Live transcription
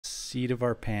Seat of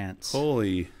our pants.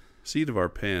 Holy seat of our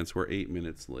pants. We're 8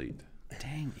 minutes late.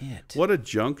 Dang it. What a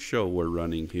junk show we're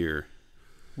running here.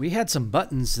 We had some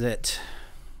buttons that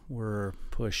were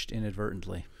pushed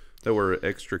inadvertently. That were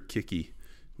extra kicky.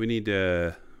 We need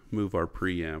to move our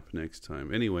preamp next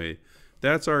time. Anyway,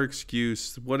 that's our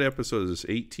excuse. What episode is this?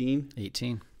 18?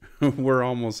 18. We're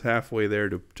almost halfway there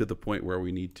to the point where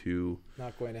we need to...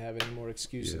 Not going to have any more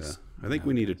excuses. Yeah. I think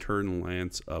we need to turn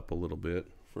Lance up a little bit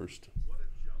first.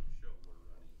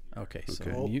 Okay, so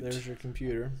Okay. mute. There's your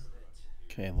computer.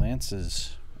 Okay,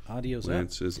 Lance's audio's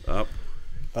Lance is up.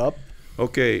 Up.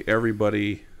 Okay,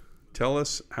 everybody, tell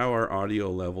us how our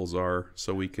audio levels are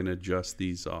so we can adjust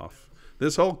these off.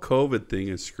 This whole COVID thing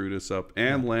has screwed us up,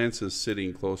 and Lance is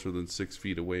sitting closer than 6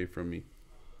 feet away from me.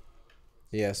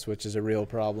 Yes, which is a real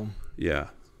problem.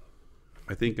 Yeah.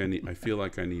 I think I feel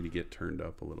like I need to get turned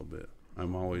up a little bit.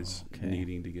 I'm always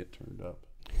needing to get turned up.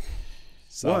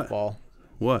 Softball.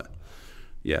 What?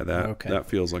 Yeah, that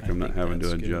feels like I'm not having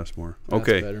to adjust more. That's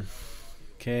Okay. better.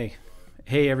 Okay.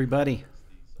 Hey, everybody.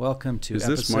 Welcome to Is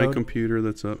episode this my computer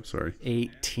that's up? Sorry.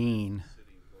 18.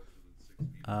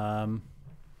 It's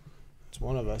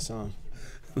one of us, huh?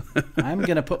 I'm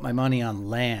going to put my money on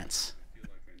Lance.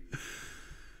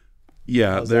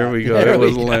 Yeah, How's there that? we go. There That we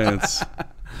was go. Lance.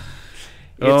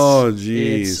 Oh,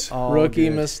 jeez. It's all Rookie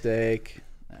good. mistake.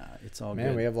 It's all Man,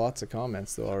 good. we have lots of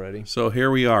comments, though, already. So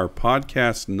here we are,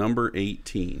 podcast number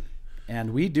 18.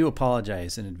 And we do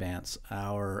apologize in advance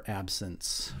our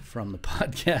absence from the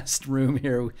podcast room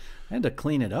here. I had to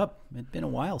clean it up. It'd been a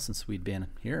while since we'd been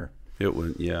here. It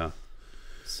was, yeah.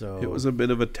 So It was a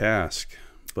bit of a task.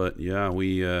 But, yeah,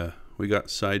 we got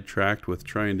sidetracked with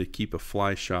trying to keep a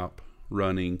fly shop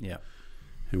running. yeah.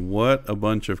 And what a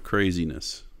bunch of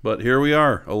craziness. But here we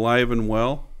are, alive and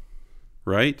well,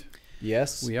 right?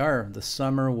 Yes. We are. The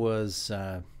summer was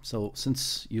so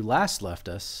since you last left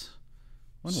us.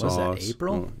 When was that?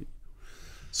 April?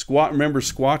 Remember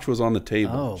Squatch was on the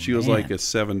table. Oh, she was man. like a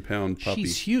 7-pound puppy.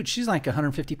 She's huge. She's like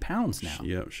 150 pounds now.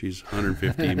 Yeah, she's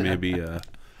 150, maybe a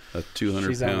 200-pound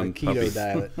She's on the puppy.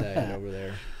 keto diet over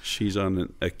there. She's on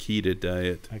an Akita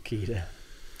diet. Akita.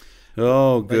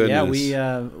 Oh, But goodness.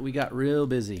 yeah, we got real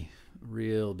busy.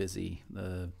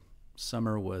 The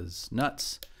summer was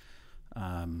nuts.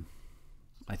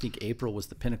 I think April was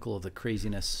the pinnacle of the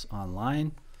craziness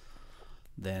online.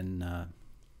 Then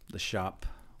the shop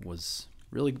was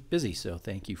really busy, so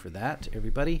thank you for that,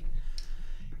 everybody.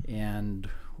 And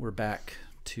we're back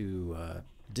to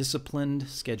disciplined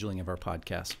scheduling of our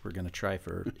podcast. We're going to try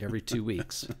for every 2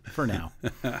 weeks for now.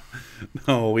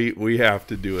 No, we have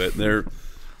to do it.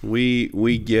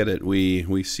 We get it.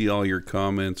 We see all your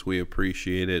comments. We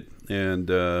appreciate it.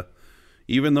 And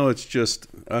even though it's just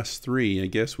us three, I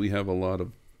guess we have a lot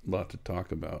to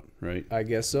talk about, right? I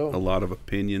guess so. A lot of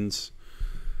opinions.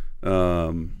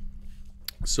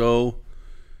 So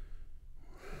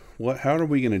how are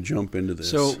we going to jump into this?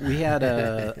 So we had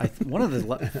one of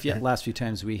the last few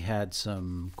times we had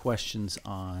some questions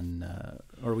on,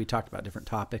 or we talked about different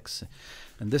topics,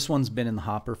 and this one's been in the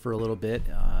hopper for a little bit,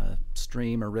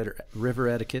 stream or river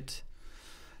etiquette,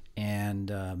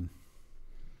 and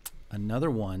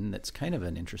another one that's kind of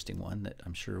an interesting one that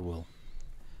I'm sure will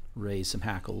raise some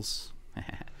hackles,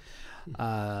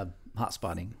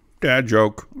 hotspotting. Dad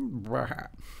joke.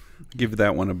 Give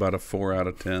that one about a 4 out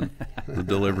of 10. The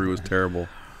delivery was terrible.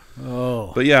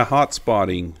 Oh, But yeah, hot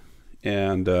spotting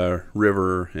and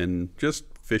river and just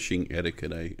fishing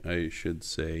etiquette, I should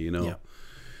say, Yeah.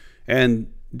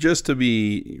 And just to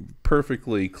be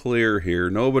perfectly clear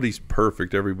here, nobody's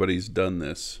perfect. Everybody's done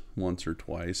this once or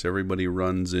twice. Everybody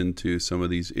runs into some of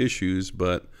these issues,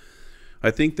 but I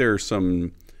think there are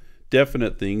some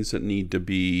definite things that need to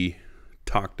be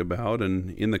talked about.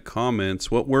 And in the comments,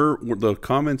 the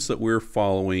comments that we're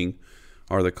following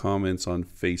are the comments on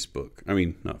Facebook. I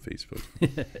mean, not Facebook,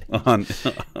 on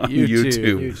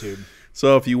YouTube.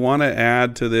 So if you want to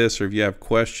add to this, or if you have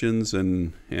questions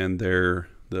and they're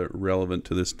relevant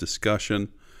to this discussion,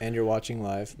 And you're watching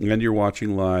live.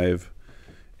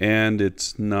 and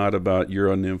it's not about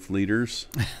Euro nymph leaders,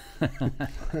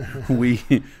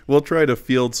 we'll try to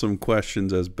field some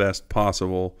questions as best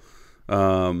possible.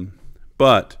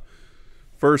 But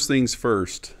first things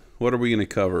first, what are we going to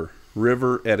cover?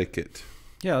 River etiquette.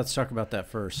 yeah. Let's talk about that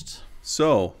first.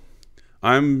 So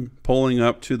I'm pulling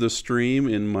up to the stream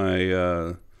in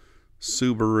my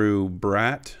Subaru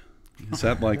Brat. Is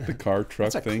that like the car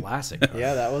truck That's a thing? classic.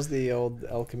 Yeah, that was the old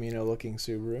El Camino looking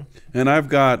Subaru. And I've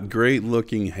got great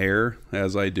looking hair,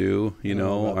 as I do. I don't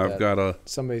know about I've got a...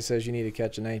 Somebody says you need to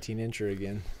catch a 19-incher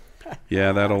again.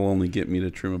 Yeah, that'll only get me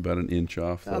to trim about an inch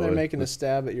off. Now though. they're making a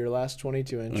stab at your last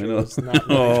 22-inch. I know. It's not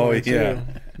really Oh, 22. yeah.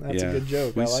 That's Yeah. a good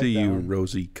joke. We I like see that you, one.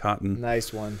 Rosie Cotton.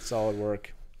 Nice one. Solid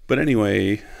work. But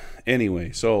anyway,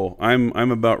 so I'm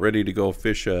about ready to go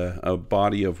fish a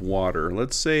body of water.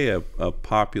 Let's say a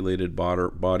populated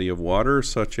body of water,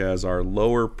 such as our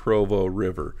Lower Provo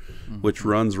River, which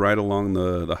runs right along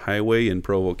the highway in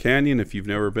Provo Canyon. If you've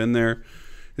never been there,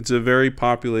 it's a very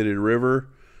populated river.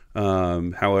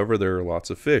 However, there are lots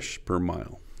of fish per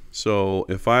mile. So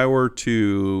if I were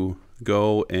to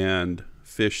go and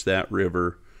fish that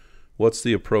river, what's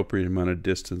the appropriate amount of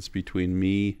distance between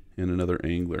me and another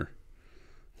angler?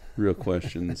 Real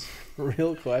questions.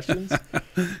 Real questions?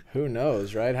 Who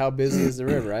knows, right? How busy is the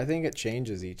river? I think it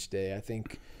changes each day. I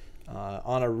think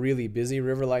on a really busy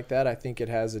river like that, I think it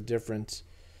has a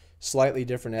slightly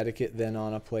different etiquette than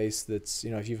on a place that's,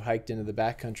 if you've hiked into the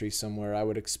backcountry somewhere, I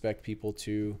would expect people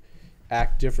to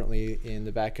act differently in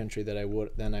the backcountry than I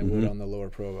would on the Lower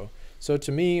Provo. So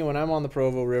to me, when I'm on the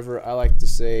Provo River, I like to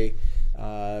say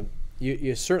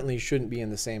you certainly shouldn't be in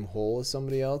the same hole as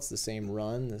somebody else, the same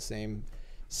run, the same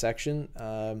section.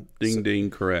 Ding,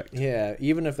 correct. Yeah,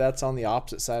 even if that's on the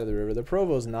opposite side of the river. The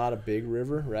Provo is not a big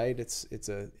river, right?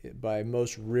 By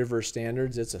most river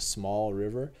standards, it's a small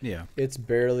river. Yeah. It's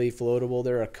barely floatable.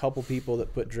 There are a couple people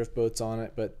that put drift boats on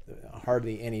it, but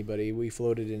hardly anybody. We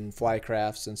floated in fly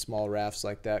crafts and small rafts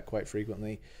like that quite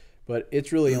frequently. But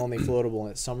it's really only floatable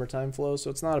in its summertime flow, so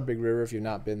it's not a big river if you've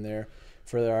not been there.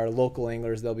 For our local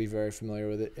anglers, they'll be very familiar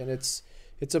with it. And it's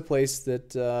a place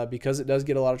that, because it does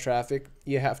get a lot of traffic,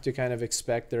 you have to kind of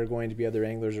expect there are going to be other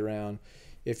anglers around.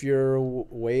 If you're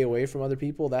way away from other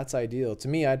people, that's ideal. To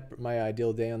me, my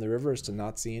ideal day on the river is to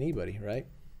not see anybody, right?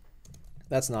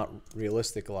 That's not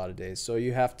realistic a lot of days. So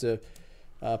you have to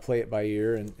play it by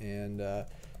ear. And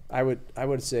I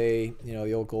would say,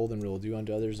 the old golden rule, do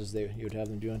unto others as you would have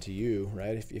them do unto you,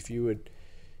 right? If you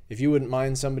wouldn't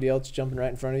mind somebody else jumping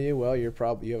right in front of you, well, you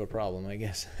have a problem, I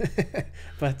guess.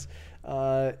 But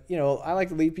I like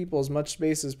to leave people as much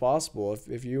space as possible.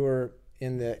 If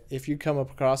you come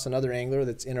across another angler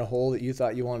that's in a hole that you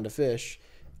thought you wanted to fish,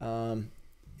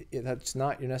 that's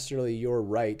not necessarily your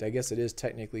right. I guess it is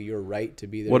technically your right to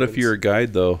be there. What if you're a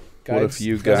guide, though? What if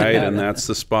you guide and that's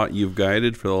the spot you've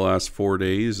guided for the last 4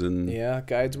 days? And yeah,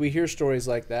 guides. We hear stories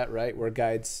like that, right? Where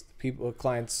guides,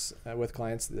 clients,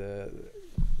 the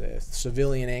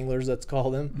civilian anglers, let's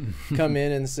call them, come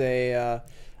in and say,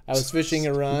 I was fishing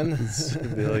a run.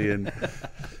 Civilian.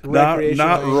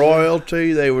 not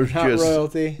royalty. They were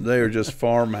royalty. They were just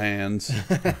farm hands.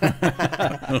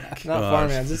 Not farm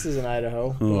hands. This is in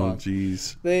Idaho. Oh,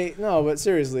 jeez. But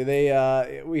seriously,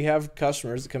 we have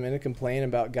customers that come in and complain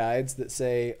about guides that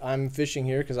say, I'm fishing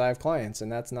here because I have clients,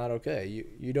 and that's not okay.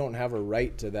 You don't have a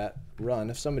right to that run.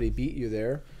 If somebody beat you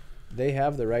there, they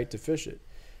have the right to fish it.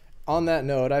 On that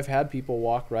note, I've had people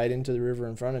walk right into the river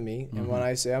in front of me, and when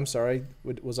I say, I'm sorry,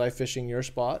 was I fishing your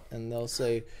spot? And they'll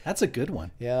say, that's a good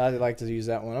one. Yeah, I'd like to use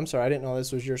that one. I'm sorry, I didn't know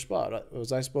this was your spot.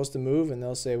 Was I supposed to move? And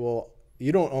they'll say, well,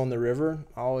 you don't own the river.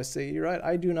 I always say, you're right,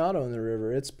 I do not own the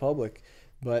river. It's public.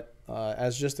 But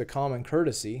as just a common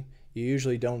courtesy, you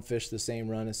usually don't fish the same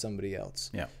run as somebody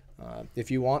else. Yeah. If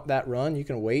you want that run, you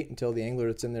can wait until the angler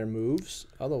that's in there moves.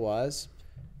 Otherwise,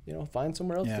 find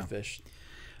somewhere else to fish.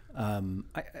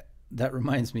 That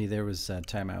reminds me, there was a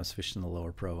time I was fishing the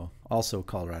Lower Provo. Also,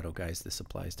 Colorado guys, this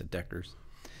applies to deckers.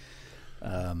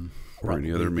 Or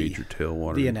any other major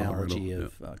tailwater. The analogy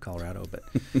of Colorado. But,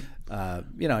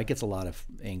 it gets a lot of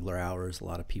angler hours, a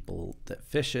lot of people that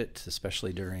fish it,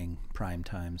 especially during prime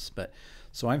times. But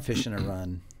so I'm fishing a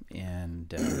run, and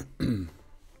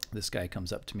this guy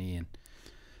comes up to me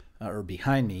or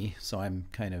behind me, so I'm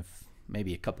kind of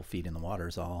maybe a couple feet in the water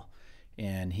is all.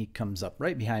 And he comes up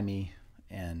right behind me,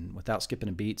 and without skipping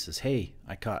a beat says, hey,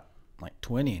 I caught like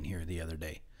 20 in here the other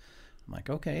day. I'm like,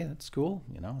 okay, that's cool.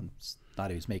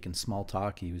 Thought he was making small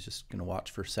talk. He was just going to watch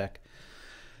for a sec.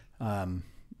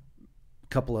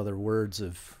 Couple other words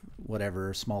of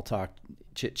whatever, small talk,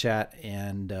 chit chat,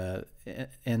 and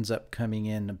ends up coming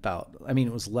in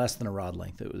it was less than a rod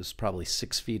length. It was probably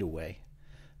 6 feet away.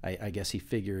 I guess he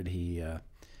figured he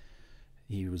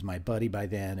was my buddy by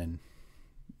then, and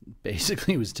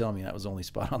basically was telling me that was the only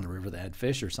spot on the river that had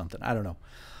fish or something. I don't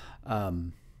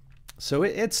know. So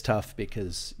it's tough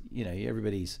because, you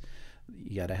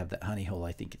got to have that honey hole.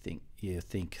 I think you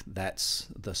think that's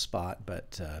the spot,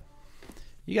 but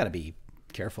you got to be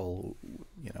careful.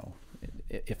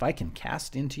 If I can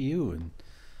cast into you and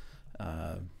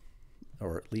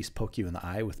or at least poke you in the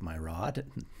eye with my rod,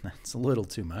 that's a little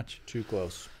too much. Too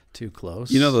close. too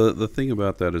close. You know, the thing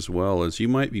about that as well is you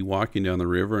might be walking down the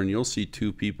river and you'll see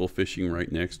two people fishing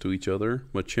right next to each other,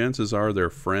 but chances are they're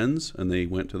friends and they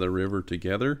went to the river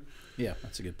together. Yeah,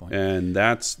 that's a good point. And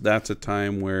that's a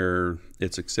time where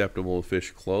it's acceptable to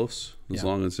fish close, as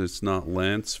long as it's not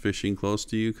Lance fishing close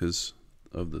to you because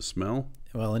of the smell.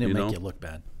 Well, and it'll make you look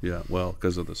bad. Yeah, well,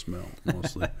 because of the smell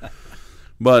mostly.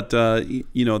 But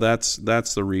you know, that's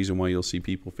the reason why you'll see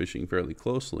people fishing fairly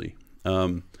closely.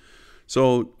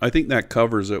 So I think that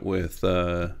covers it with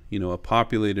you know, a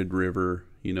populated river.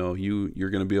 You know, you're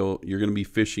going to be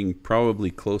fishing probably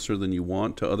closer than you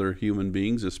want to other human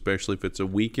beings, especially if it's a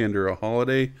weekend or a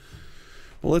holiday.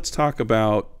 Well, let's talk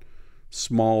about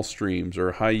small streams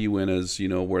or haiuenas, you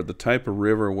know, where the type of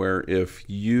river where if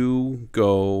you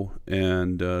go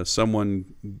and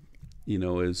someone, you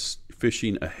know, is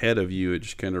fishing ahead of you, it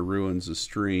just kind of ruins the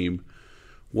stream.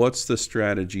 What's the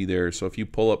strategy there? So if you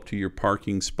pull up to your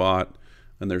parking spot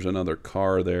and there's another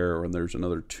car there, or there's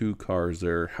another two cars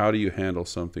there, how do you handle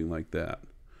something like that?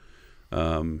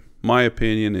 My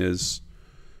opinion is,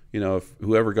 you know, if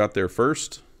whoever got there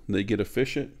first, they get to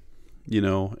fish it, you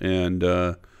know,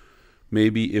 and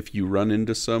maybe if you run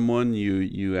into someone,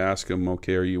 you ask them,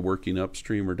 okay, are you working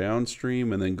upstream or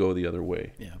downstream, and then go the other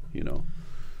way, you know,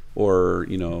 or,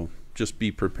 you know, just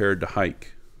be prepared to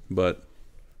hike. But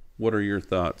what are your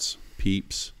thoughts,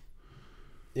 peeps?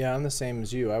 Yeah, I'm the same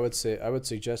as you. I would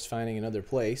suggest finding another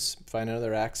place, find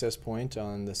another access point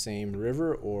on the same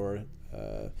river, or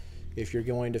if you're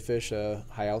going to fish a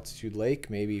high altitude lake,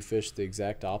 maybe fish the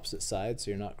exact opposite side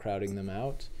so you're not crowding them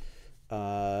out.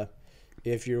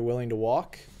 If you're willing to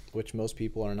walk, which most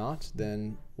people are not,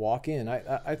 then walk in.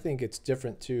 I think it's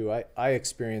different too. I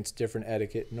experience different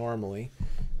etiquette normally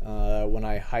when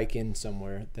I hike in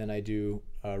somewhere than I do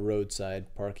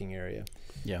roadside parking area.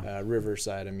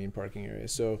 Riverside, parking area.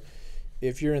 So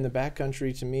if you're in the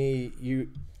backcountry, to me, you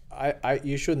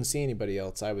shouldn't see anybody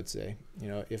else, I would say. You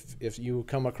know, if you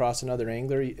come across another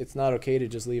angler, it's not okay to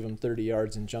just leave them 30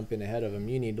 yards and jump in ahead of them.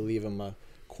 You need to leave them a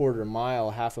quarter mile,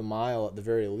 half a mile at the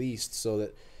very least, so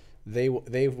that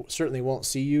they certainly won't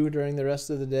see you during the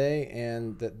rest of the day,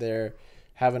 and that they're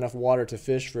have enough water to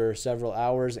fish for several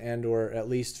hours, and or at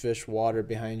least fish water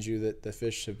behind you that the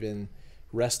fish have been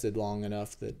rested long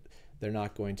enough that they're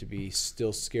not going to be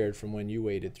still scared from when you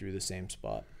waded through the same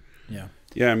spot.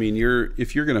 Yeah, I mean,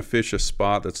 if you're going to fish a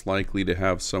spot that's likely to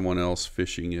have someone else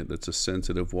fishing it, that's a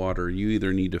sensitive water, you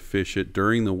either need to fish it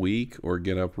during the week or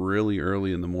get up really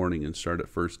early in the morning and start at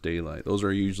first daylight. Those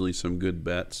are usually some good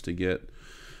bets to get,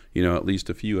 you know, at least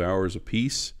a few hours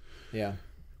apiece. Yeah.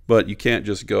 But you can't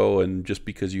just go and just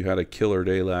because you had a killer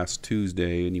day last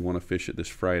Tuesday and you want to fish it this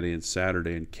Friday and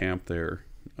Saturday and camp there,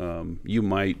 you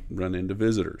might run into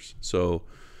visitors. So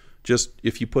just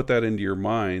if you put that into your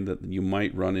mind that you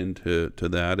might run into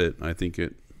that, I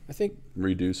think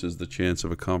reduces the chance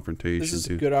of a confrontation. This is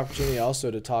a good opportunity also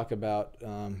to talk about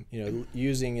you know,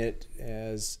 using it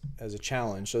as a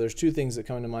challenge. So there's two things that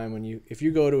come to mind if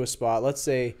you go to a spot. Let's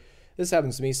say this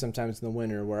happens to me sometimes in the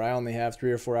winter where I only have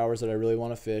 3 or 4 hours that I really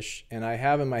want to fish, and I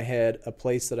have in my head a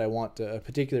place that I want to, a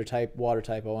particular water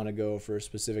type I want to go for a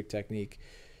specific technique.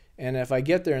 And if I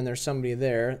get there and there's somebody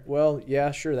there, well,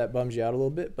 yeah, sure, that bums you out a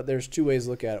little bit, but there's two ways to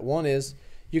look at it. One is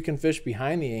you can fish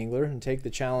behind the angler and take the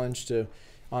challenge to,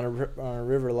 on a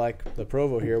river like the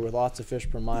Provo here with lots of fish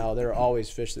per mile, there are always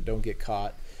fish that don't get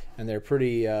caught, and they're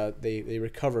pretty, they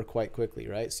recover quite quickly,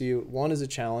 right? So one is a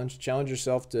challenge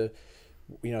yourself to,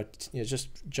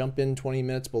 just jump in 20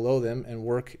 minutes below them and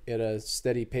work at a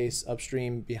steady pace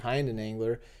upstream behind an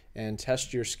angler and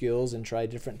test your skills and try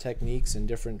different techniques and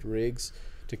different rigs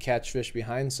to catch fish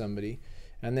behind somebody.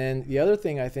 And then the other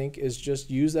thing I think is just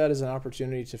use that as an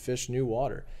opportunity to fish new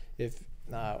water. If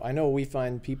I know we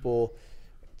find people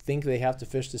think they have to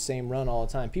fish the same run all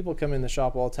the time. People come in the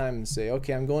shop all the time and say,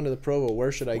 okay, I'm going to the Provo,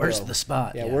 where should I go? Where's the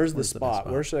spot? Yeah, where's the spot?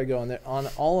 Where should I go? And on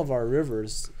all of our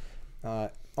rivers,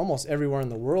 almost everywhere in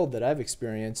the world that I've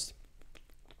experienced,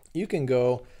 you can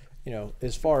go,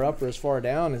 as far up or as far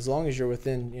down as long as you're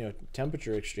within,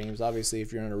 temperature extremes. Obviously,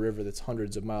 if you're on a river that's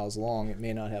hundreds of miles long, it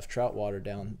may not have trout water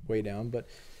way down, but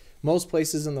most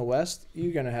places in the West,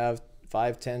 you're going to have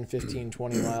 5, 10, 15,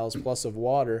 20 miles plus of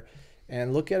water,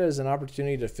 and look at it as an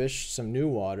opportunity to fish some new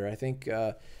water. I think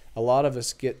a lot of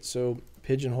us get so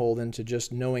pigeonholed into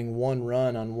just knowing one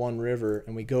run on one river,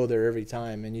 and we go there every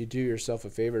time, and you do yourself a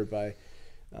favor by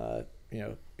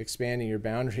expanding your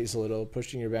boundaries a little,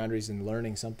 pushing your boundaries and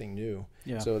learning something new.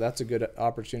 Yeah. So that's a good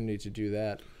opportunity to do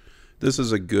that. This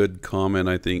is a good comment,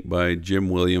 I think, by Jim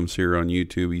Williams here on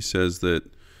YouTube. He says that,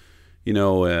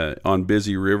 on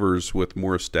busy rivers with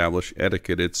more established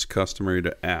etiquette, it's customary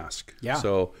to ask. Yeah.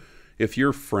 So if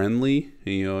you're friendly,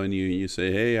 you know, and you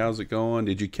say, hey, how's it going?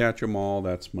 Did you catch them all?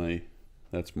 That's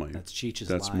Cheech's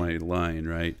that's line. my line,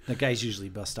 right? The guys usually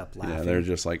bust up laughing. Yeah, they're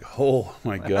just like, oh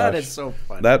my gosh, That is so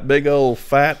funny. that big old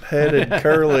fat-headed,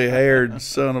 curly-haired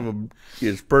son of a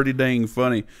is pretty dang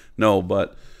funny. No,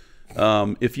 but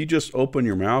if you just open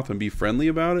your mouth and be friendly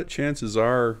about it, chances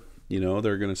are, you know,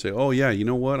 they're going to say, oh yeah, you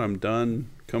know what, I'm done.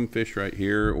 Come fish right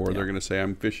here, or they're going to say,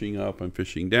 I'm fishing up, I'm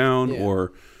fishing down,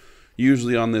 or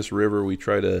usually on this river we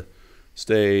try to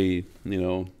stay, you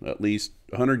know, at least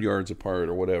 100 yards apart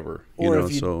or whatever. Or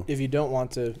you know, if you don't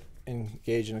want to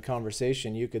engage in a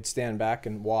conversation, you could stand back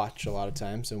and watch a lot of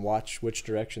times and watch which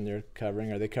direction they're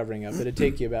covering. Are they covering up? It'd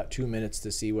take you about 2 minutes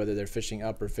to see whether they're fishing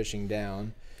up or fishing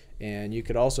down. And you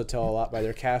could also tell a lot by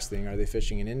their casting. Are they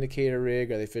fishing an indicator rig?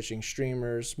 Are they fishing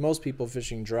streamers? Most people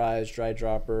fishing dry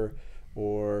dropper,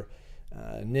 or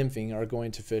nymphing are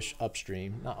going to fish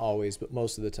upstream. Not always, but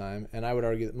most of the time. And I would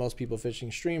argue that most people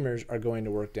fishing streamers are going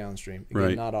to work downstream. Again,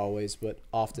 right. Not always, but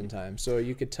oftentimes. So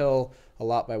you could tell a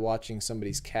lot by watching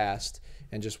somebody's cast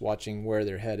and just watching where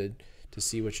they're headed to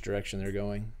see which direction they're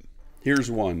going. Here's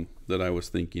one that I was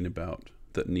thinking about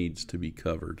that needs to be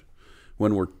covered.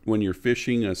 When you're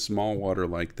fishing a small water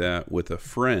like that with a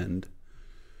friend,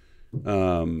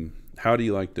 how do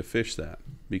you like to fish that?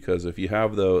 Because if you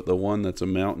have the one that's a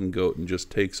mountain goat and just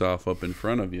takes off up in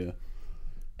front of you,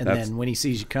 and then when he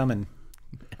sees you coming,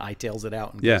 hightails it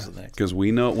out and goes to the next. Because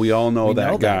we all know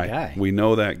that guy. We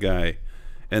know that guy,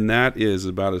 and that is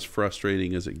about as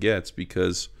frustrating as it gets.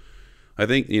 Because I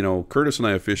think, you know, Curtis and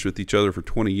I have fished with each other for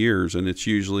 20 years, and it's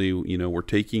usually, you know, we're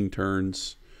taking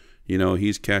turns. You know,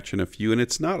 he's catching a few, and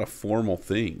it's not a formal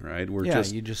thing, right?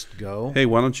 You just go. Hey,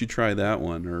 why don't you try that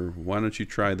one, or why don't you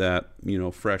try that, you know,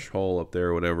 fresh hole up there,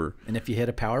 or whatever. And if you hit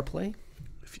a power play,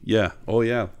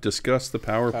 discuss the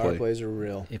power play. Power plays are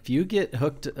real. If you get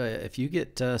hooked, if you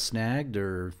get snagged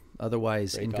or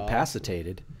otherwise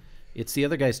incapacitated, it's the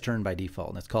other guy's turn by default,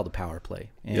 and it's called a power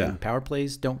play. And power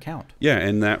plays don't count. Yeah,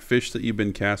 and that fish that you've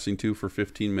been casting to for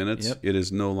 15 minutes, it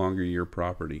is no longer your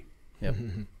property. Yep.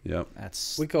 Yep.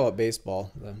 We call it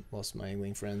baseball. Most of my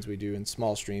angling friends, we do in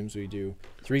small streams. We do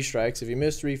 3 strikes. If you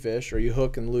miss 3 fish, or you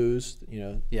hook and lose,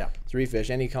 3 fish,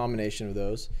 any combination of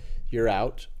those, you're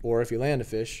out. Or if you land a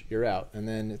fish, you're out. And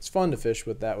then it's fun to fish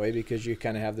with that way because you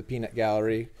kind of have the peanut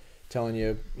gallery telling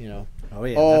you, you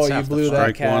blew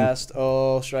that cast.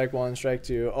 Oh, strike 1, strike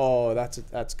 2. Oh,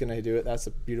 that's gonna do it. That's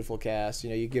a beautiful cast.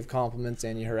 You know, you give compliments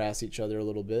and you harass each other a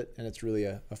little bit, and it's really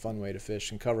a fun way to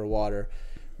fish and cover water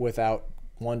without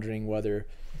wondering whether,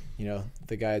 you know,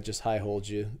 the guy just high-holed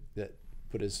you that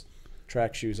put his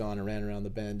track shoes on and ran around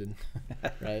the bend, and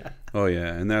right? Oh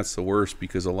yeah, and that's the worst,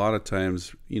 because a lot of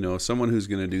times, you know, someone who's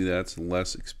going to do that's a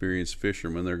less experienced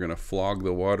fisherman. They're going to flog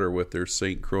the water with their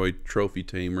St. Croix trophy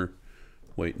tamer.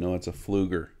 Wait, no, it's a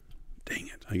Fluger. Dang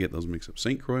it, I get those mixed up.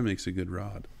 St. Croix makes a good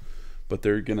rod, but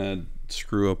they're going to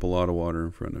screw up a lot of water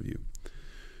in front of you.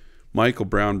 Michael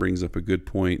Brown brings up a good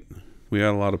point. We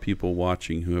had a lot of people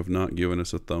watching who have not given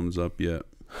us a thumbs up yet.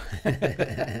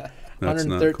 That's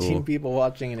 113 cool. people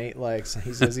watching and 8 likes.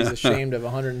 He says he's ashamed of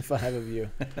 105 of you.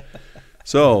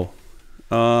 So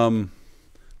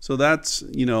that's,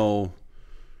 you know,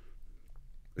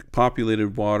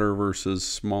 populated water versus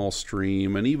small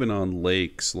stream, and even on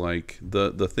lakes. Like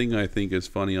the thing I think is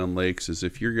funny on lakes is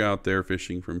if you're out there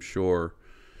fishing from shore,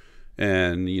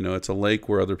 and, you know, it's a lake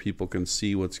where other people can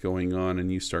see what's going on,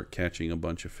 and you start catching a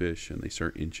bunch of fish and they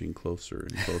start inching closer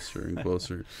and closer and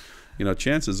closer. You know,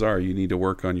 chances are you need to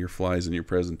work on your flies and your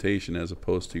presentation as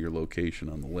opposed to your location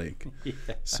on the lake. Yeah.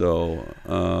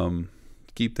 So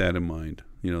keep that in mind.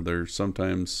 You know, there's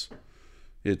sometimes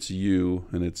it's you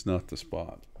and it's not the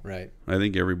spot. Right. I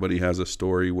think everybody has a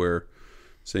story where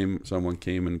someone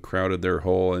came and crowded their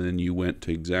hole, and then you went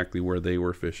to exactly where they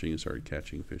were fishing and started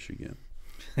catching fish again.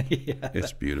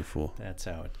 It's beautiful. That's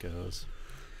how it goes.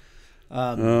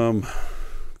 Go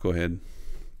ahead.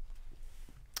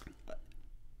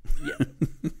 Yeah.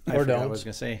 Or don't. I was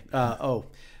going to say.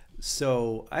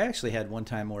 So I actually had one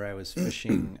time where I was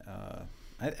fishing.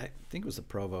 I think it was the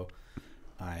Provo.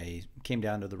 I came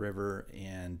down to the river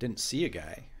and didn't see a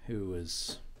guy who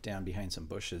was down behind some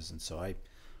bushes, and so I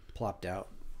plopped out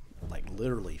like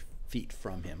literally feet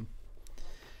from him.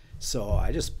 So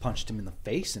I just punched him in the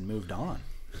face and moved on.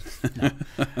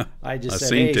 I just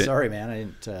said, "Hey, sorry, man, I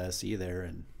didn't see you there,"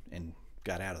 and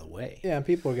got out of the way. Yeah, and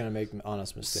people are going to make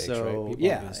honest mistakes, so,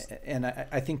 right? And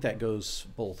I think that goes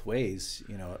both ways.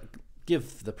 You know,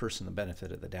 give the person the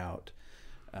benefit of the doubt.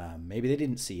 Maybe they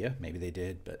didn't see you, maybe they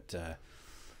did, but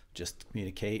just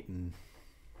communicate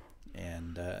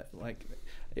and like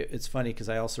it's funny because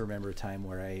I also remember a time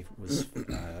where I was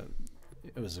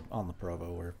it was on the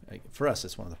Provo, where for us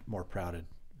it's one of the more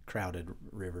crowded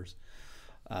rivers,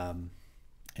 and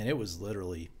it was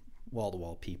literally wall to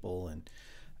wall people, and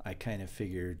I kind of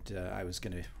figured I was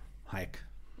going to hike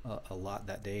a lot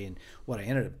that day, and what I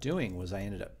ended up doing was I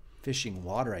ended up fishing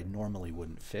water I normally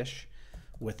wouldn't fish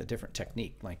with a different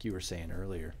technique, like you were saying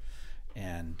earlier,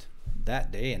 and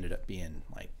that day ended up being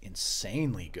like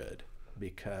insanely good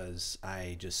because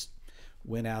I just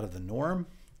went out of the norm,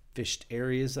 fished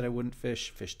areas that I wouldn't fish,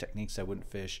 fished techniques I wouldn't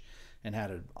fish, and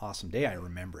had an awesome day. I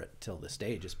remember it till this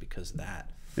day just because of that.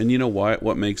 And you know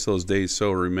what makes those days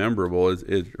so rememberable is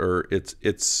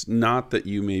it's not that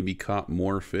you maybe caught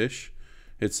more fish,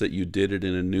 it's that you did it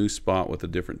in a new spot with a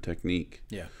different technique.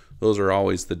 Yeah. Those are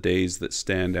always the days that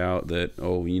stand out, that,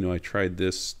 oh, you know, I tried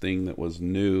this thing that was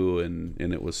new and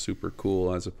it was super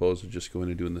cool, as opposed to just going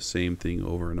and doing the same thing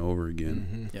over and over again.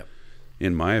 Mm-hmm. Yep.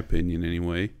 In my opinion,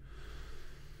 anyway.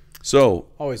 So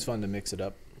Always fun to mix it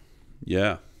up.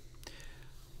 yeah,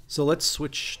 So let's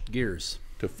switch gears.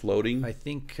 to floating. I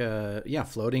think,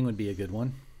 floating would be a good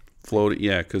one. Floating,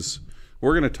 yeah, because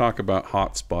we're going to talk about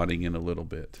hot spotting in a little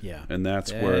bit. Yeah. And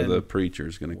that's where And the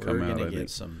preacher's going to come We're out, going I to think. get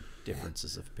some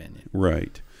differences of opinion.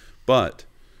 Right. But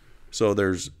so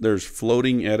there's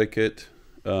floating etiquette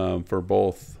for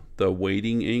both the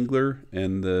wading angler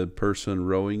and the person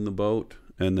rowing the boat,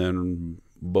 and then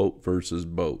boat versus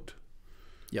boat.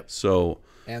 Yep. So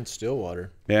And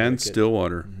Stillwater. and Etiquette.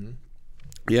 Stillwater. Mm-hmm.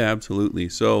 Yeah, absolutely.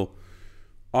 So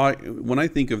when I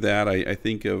think of that, I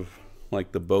think of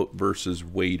like the boat versus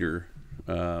wader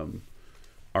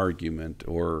argument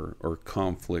or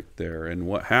conflict there. And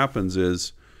what happens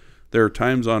is there are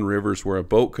times on rivers where a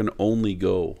boat can only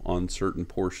go on certain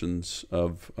portions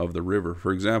of the river.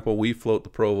 For example, we float the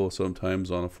Provo sometimes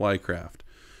on a flycraft,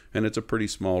 and it's a pretty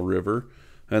small river.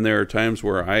 And there are times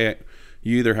where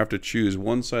you either have to choose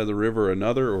one side of the river or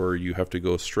another, or you have to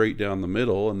go straight down the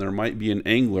middle, and there might be an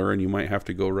angler, and you might have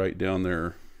to go right down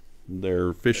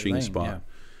their fishing lane, spot. yeah.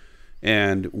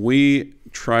 And we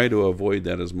try to avoid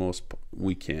that as most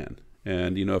we can.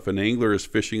 And, you know, if an angler is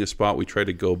fishing a spot, we try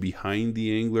to go behind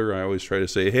the angler. I always try to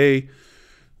say, hey,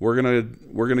 we're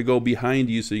gonna go behind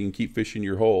you so you can keep fishing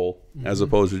your hole, as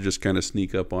opposed to just kind of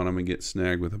sneak up on them and get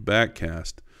snagged with a back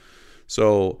cast.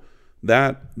 So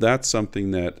that's something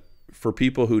that for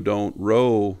people who don't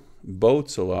row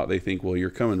boats a lot, they think, well, you're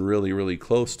coming really, really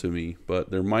close to me, but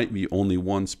there might be only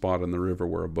one spot on the river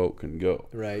where a boat can go.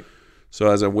 Right. So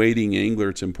as a wading angler,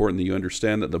 it's important that you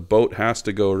understand that the boat has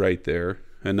to go right there.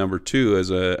 And number two, as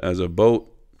a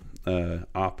boat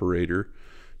operator,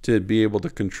 to be able to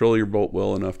control your boat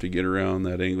well enough to get around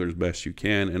that angler as best you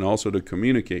can, and also to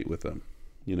communicate with them,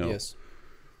 you know, Yes.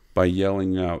 by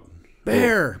yelling out,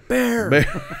 Bear, bear.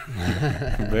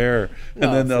 bear. And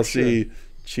No, then they'll for sure. see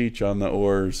Cheech on the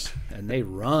oars. And they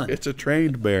run. It's a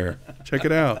trained bear. Check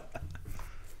it out.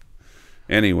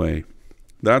 Anyway,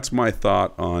 that's my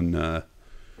thought on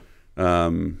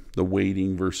the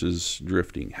wading versus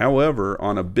drifting. However,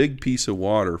 on a big piece of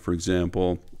water, for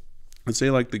example, let's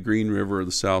say like the Green River or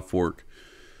the South Fork,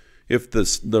 if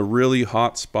the really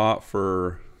hot spot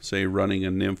for, say, running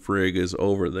a nymph rig is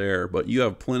over there, but you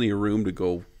have plenty of room to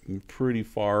go pretty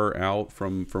far out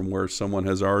from where someone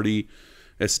has already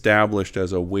established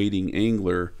as a wading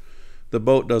angler, the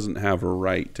boat doesn't have a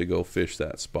right to go fish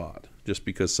that spot just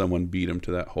because someone beat them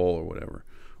to that hole or whatever.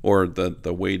 Or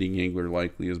the wading angler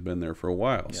likely has been there for a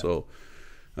while. Yeah. So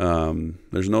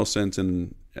there's no sense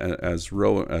in as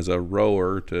a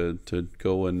rower to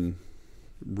go and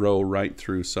row right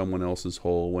through someone else's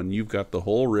hole when you've got the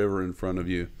whole river in front of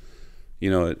you. You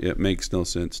know, it makes no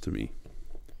sense to me.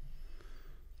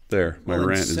 There, my Well, and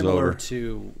rant is similar over.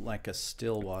 to like a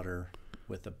Stillwater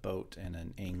with a boat and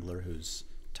an angler who's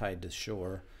tied to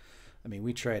shore. I mean,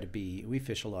 we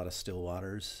fish a lot of still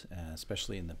waters,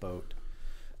 especially in the boat.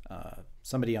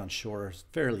 Somebody on shore is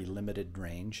fairly limited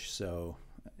range, so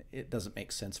it doesn't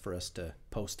make sense for us to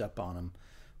post up on them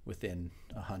within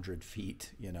 100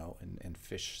 feet, you know, and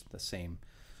fish the same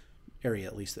area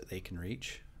at least that they can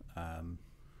reach.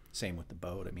 Same with the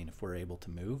boat. I mean, if we're able to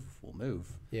move, we'll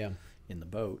move. Yeah. In the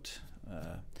boat.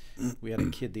 We had a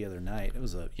kid the other night. It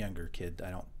was a younger kid.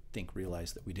 I don't think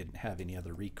realized that we didn't have any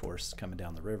other recourse coming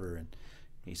down the river, and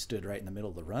he stood right in the middle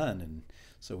of the run, and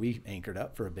so we anchored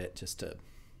up for a bit just to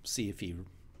see if he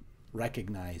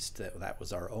recognized that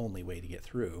was our only way to get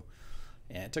through.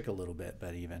 And it took a little bit,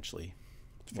 but he eventually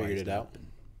Figured wised it up out.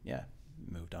 and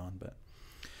moved on. But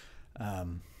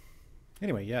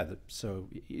Anyway, yeah. So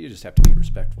you just have to be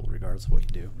respectful regardless of what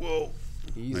you do. Whoa.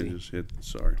 Easy. I just hit,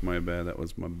 sorry, my bad. That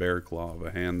was my bear claw of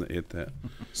a hand that hit that.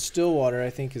 Still water,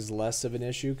 I think, is less of an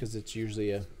issue because it's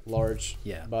usually a large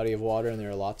Yeah. body of water, and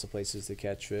there are lots of places to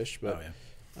catch fish. But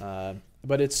Oh, yeah.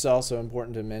 but it's also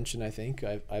important to mention, I think,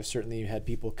 I've certainly had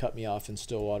people cut me off in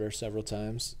still water several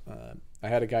times. I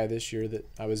had a guy this year that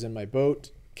I was in my boat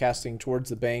casting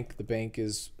towards the bank. The bank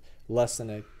is less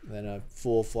than a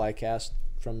full fly cast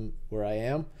from where I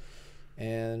am.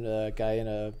 And a guy in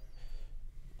a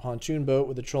pontoon boat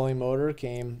with a trolling motor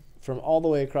came from all the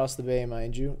way across the bay,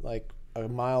 mind you, like a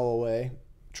mile away,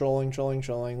 trolling,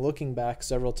 looking back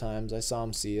several times. I saw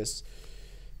him see us,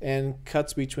 and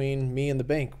cuts between me and the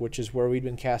bank, which is where we'd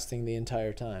been casting the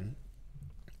entire time.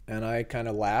 And I kind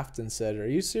of laughed and said, "Are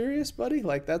you serious, buddy?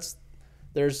 Like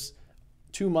there's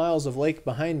 2 miles of lake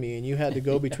behind me, and you had to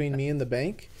go between me and the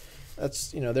bank?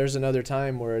 That's, there's another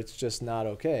time where it's just not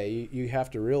okay. You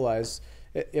have to realize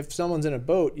if someone's in a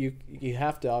boat, you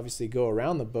have to obviously go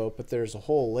around the boat, but there's a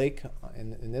whole lake,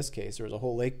 in this case, there was a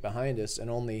whole lake behind us and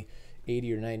only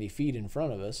 80 or 90 feet in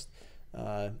front of us.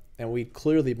 And we'd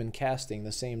clearly been casting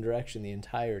the same direction the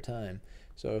entire time.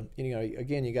 So,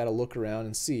 again, you got to look around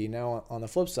and see. Now, on the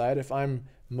flip side, if I'm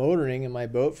motoring in my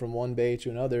boat from one bay to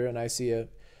another and I see a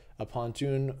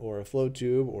pontoon or a float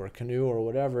tube or a canoe or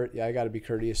whatever, yeah, I got to be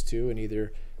courteous too and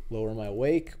either lower my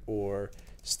wake or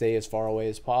stay as far away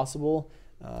as possible.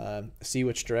 See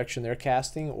which direction they're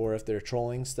casting, or if they're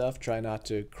trolling stuff, try not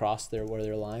to cross where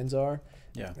their lines are.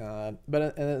 Yeah. But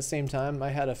at the same time, I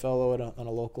had a fellow on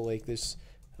a local lake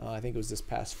I think it was this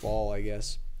past fall, I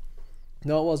guess.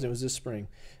 No, it wasn't. It was this spring.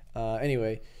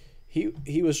 Anyway,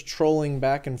 he was trolling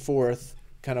back and forth,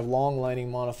 kind of long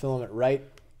lining monofilament right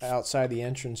outside the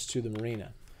entrance to the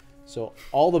marina. So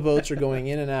all the boats are going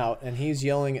in and out, and he's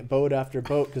yelling at boat after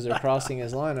boat because they're crossing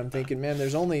his line. I'm thinking, man,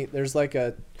 there's like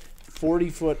a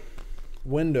 40-foot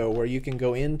window where you can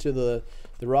go into the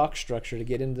rock structure to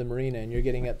get into the marina, and you're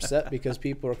getting upset because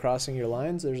people are crossing your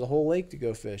lines. There's a whole lake to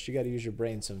go fish. You got to use your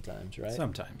brain sometimes, right?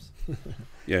 Sometimes.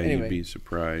 Yeah, Anyway. you'd be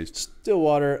surprised.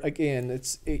 Stillwater, again,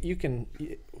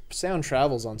 sound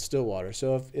travels on Stillwater.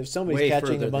 So if somebody's Way catching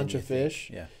further a bunch than of you think.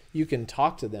 fish, Yeah. you can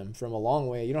talk to them from a long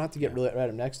way. You don't have to get right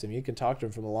up next to them. You can talk to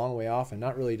them from a long way off and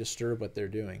not really disturb what they're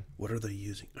doing. What are they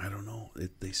using? I don't know.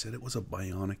 They said it was a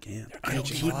bionic ant. I don't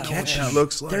keep catching It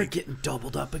looks like. They're getting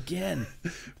doubled up again.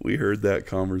 We heard that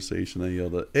conversation. I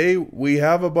yelled at, "Hey, we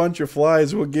have a bunch of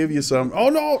flies. We'll give you some." "Oh,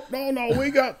 no. We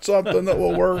got something that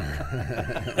will work."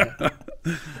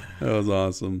 That was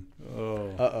awesome.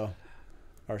 Uh-oh.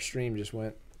 Our stream just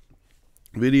went.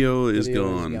 Video is Video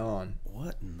gone. is gone.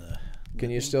 What in the... Can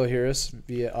you still hear us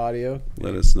via audio?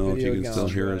 Let us know if Video you can still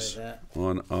gone. hear Try us that.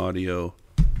 on audio.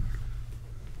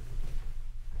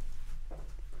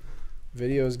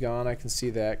 Video is gone. I can see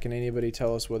that. Can anybody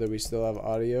tell us whether we still have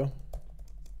audio?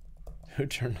 Who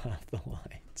turned off the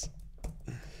lights?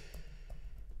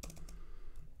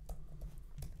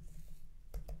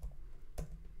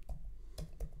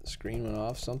 The screen went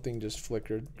off. Something just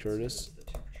flickered. Curtis. The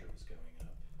temperature was going up.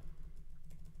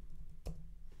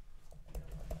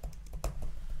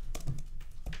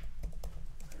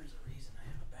 There's a reason I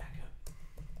have a backup.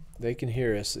 They can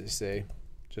hear us, they say.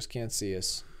 Just can't see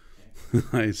us.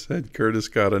 I said Curtis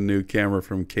got a new camera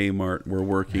from Kmart. We're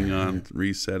working on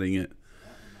resetting it.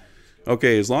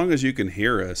 Okay, as long as you can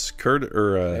hear us,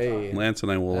 Hey, Lance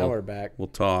and I now we're will back. we'll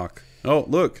talk. Oh,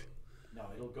 look, No,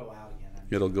 it'll go out again.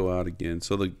 it'll go out again.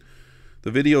 So the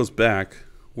video's back.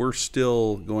 We're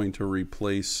still going to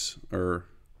replace or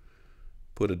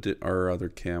put our other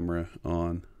camera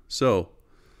on. So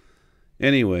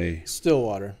anyway,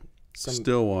 Stillwater.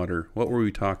 Stillwater. What were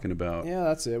we talking about? Yeah,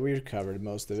 that's it. We covered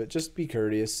most of it. Just be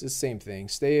courteous. It's the same thing.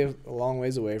 Stay a long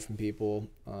ways away from people.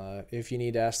 If you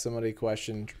need to ask somebody a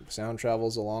question, sound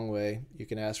travels a long way. You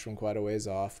can ask from quite a ways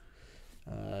off.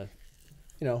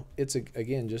 It's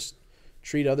again, just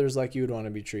treat others like you would want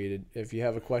to be treated. If you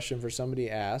have a question for somebody,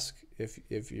 ask.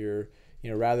 If you're,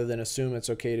 rather than assume it's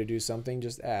okay to do something,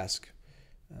 just ask.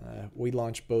 We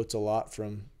launch boats a lot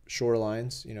from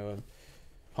shorelines,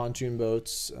 pontoon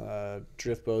boats,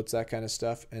 drift boats, that kind of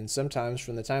stuff. And sometimes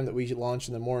from the time that we launch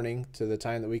in the morning to the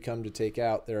time that we come to take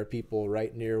out, there are people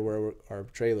right near where our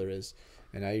trailer is.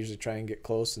 And I usually try and get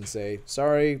close and say,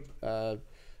 "Sorry,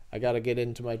 I got to get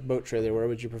into my boat trailer. Where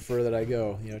would you prefer that I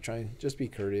go?" Try and just be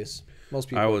courteous. Most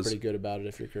people are pretty good about it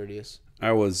if you're courteous.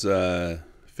 I was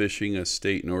fishing a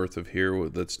state north of here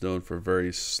that's known for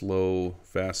very slow,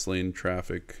 fast lane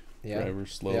traffic. Yeah, Driver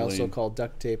slowly. they also call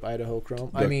duct tape Idaho chrome.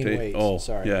 Sorry.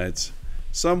 Sorry. Yeah, it's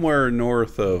somewhere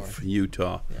north of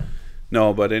Utah. Yeah.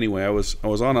 No, but anyway, I was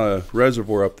on a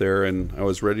reservoir up there, and I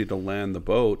was ready to land the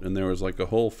boat, and there was like a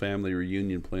whole family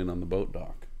reunion playing on the boat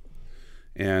dock.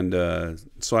 And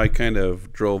so I kind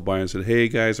of drove by and said, "Hey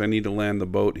guys, I need to land the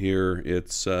boat here.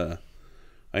 It's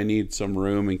I need some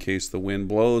room in case the wind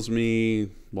blows me,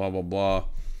 blah blah blah."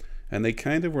 And they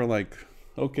kind of were like,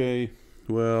 "Okay,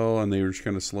 well," and they were just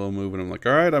kind of slow moving. I'm like,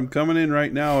 "All right, I'm coming in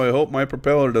right now. I hope my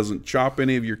propeller doesn't chop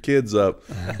any of your kids up."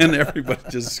 And everybody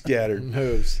just scattered.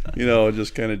 Moves. You know,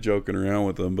 just kind of joking around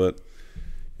with them. But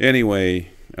anyway,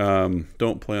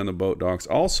 don't play on the boat docks.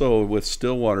 Also, with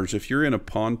still waters, if you're in a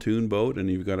pontoon boat and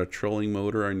you've got a trolling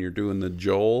motor and you're doing the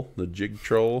jig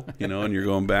troll, you know, and you're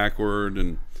going backward,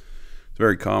 and it's a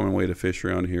very common way to fish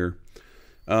around here.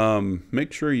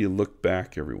 Make sure you look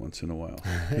back every once in a while,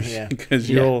 Yeah. because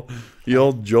you'll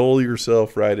joel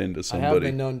yourself right into I somebody. have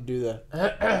been known to do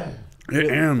the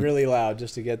really loud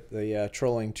just to get the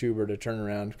trolling tuber to turn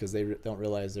around because they don't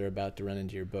realize they're about to run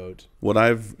into your boat. What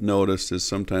I've noticed is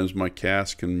sometimes my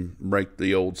cast can break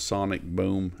the old sonic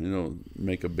boom, you know,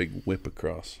 make a big whip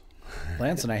across.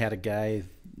 Lance and I had a guy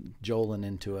joling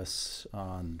into us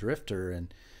on Drifter,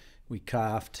 and we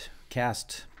cast.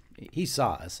 He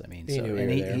saw us. I mean, He knew we and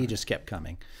were there. he just kept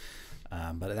coming.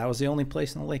 But that was the only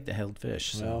place in the lake that held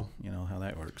fish. So Well. you know how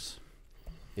that works.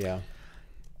 Yeah.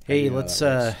 Hey, do know let's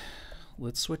that works.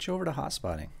 let's switch over to hot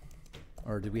spotting.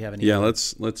 Or do we have any? Yeah,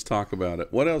 let's talk about it.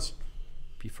 What else?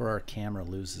 Before our camera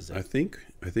loses it. I think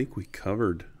we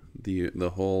covered the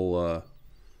whole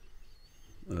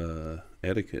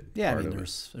etiquette. Yeah, I part mean, of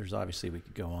it. there's obviously we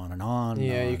could go on and on.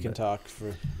 Yeah, and you on, can but- talk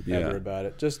forever Yeah. about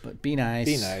it. Just But be nice.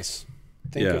 be nice.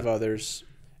 Think Yeah. of others.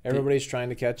 Everybody's trying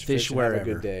to catch Fish fish and have a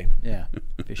wherever. good day. Yeah.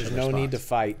 Fish There's other no need to spots.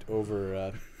 fight over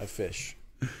a fish.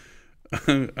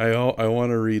 I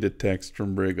want to read a text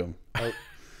from Brigham. Oh.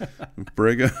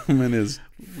 Brigham and his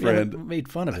We haven't friend. made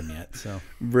fun of him yet, so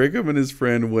Brigham and his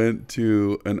friend went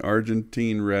to an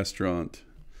Argentine restaurant,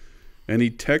 and he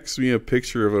texts me a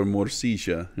picture of a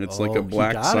morcilla. It's like a Oh, he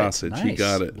black got it. sausage. He Nice.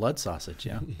 got it. Blood sausage,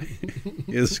 yeah.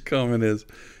 His comment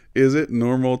is it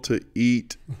normal to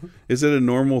eat? Is it a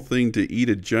normal thing to eat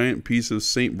a giant piece of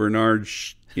Saint Bernard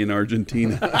in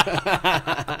Argentina?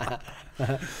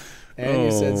 And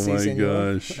you said Oh "Sí, my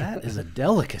señor." gosh. That is a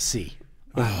delicacy.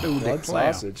 Ooh, Blood big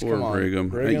clam. sausage. Poor Come on.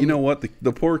 Brigham. You know what?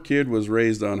 The poor kid was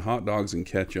raised on hot dogs and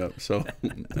ketchup. So,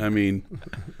 I mean,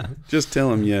 just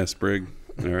tell him yes, Brig.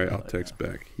 All right, I'll text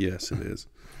back. Yes, it is.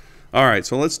 All right,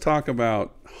 so let's talk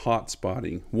about hot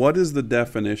spotting. What is the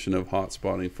definition of hot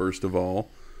spotting, first of all?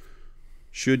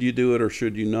 Should you do it or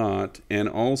should you not? And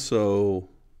also,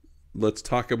 let's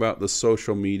talk about the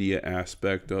social media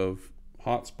aspect of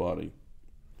hot spotting.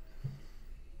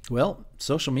 Well,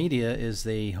 social media is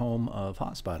the home of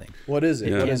hot spotting. What is it?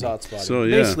 Yeah. What is hot spotting? So,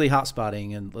 yeah. Basically, hot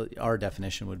spotting, and our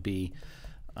definition would be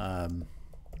kind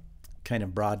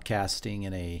of broadcasting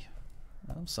in a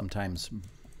sometimes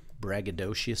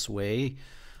braggadocious way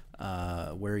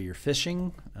where you're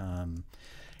fishing.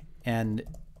 And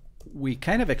we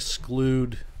kind of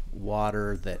exclude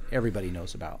water that everybody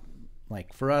knows about.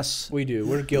 Like for us, We do.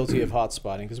 We're guilty of hot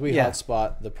spotting because we Yeah. hot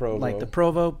spot the Provo. like the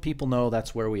Provo, people know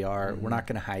that's where we are. We're not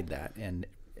going to hide that. And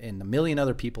a million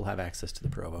other people have access to the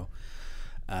Provo.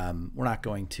 We're not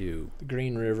going to,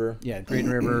 Green River. Green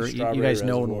River, you Strawberry guys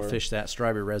know and we'll Reservoir. fish that.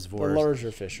 Strawberry The Reservoir.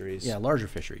 larger fisheries. Yeah, larger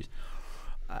fisheries.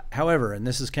 However, and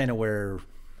this is kind of where,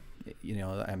 you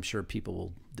know, I'm sure people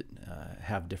will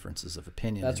have differences of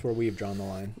opinion. That's where we've drawn the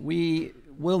line. We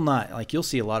will not, like you'll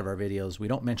see a lot of our videos, we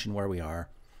don't mention where we are.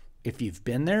 If you've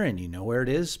been there and you know where it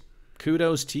is,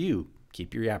 kudos to you.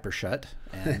 Keep your yapper shut.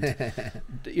 And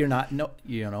you're not,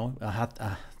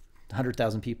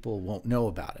 100,000 people won't know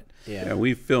about it. Yeah,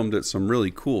 we've filmed at some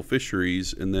really cool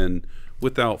fisheries, and then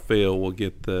without fail, we'll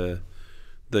get the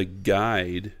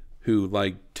guide who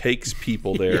like takes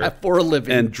people there Yeah, for a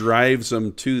living. and drives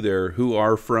them to there who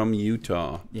are from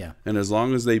Utah. Yeah. And as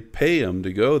long as they pay them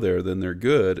to go there, then they're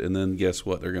good. And then guess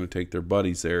what? They're going to take their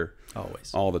buddies there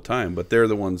Always. all the time. But they're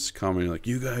the ones commenting like,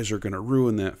 "You guys are going to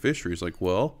ruin that fishery." It's like,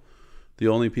 well, the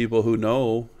only people who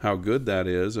know how good that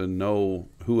is and know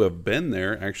who have been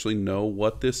there actually know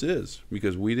what this is,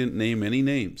 because we didn't name any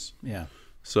names. Yeah.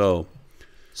 So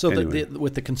So Anyway.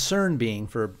 with the concern being,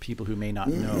 for people who may not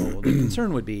know, the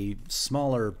concern would be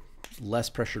smaller, less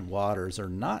pressured waters are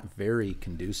not very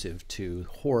conducive to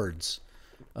hordes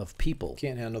of people.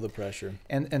 Can't handle the pressure.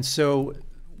 And so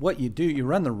what you do, you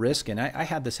run the risk, and I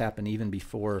had this happen even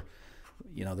before,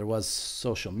 you know, there was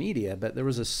social media, but there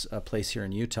was a place here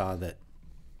in Utah that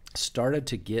started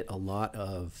to get a lot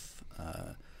of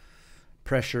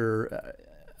pressure.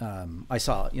 I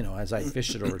saw, you know, as I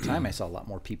fished it over time, I saw a lot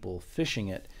more people fishing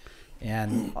it.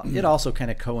 And it also kind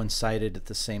of coincided at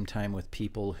the same time with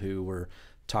people who were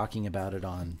talking about it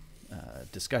on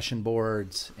discussion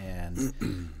boards,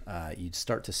 and you'd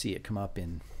start to see it come up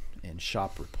in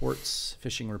shop reports,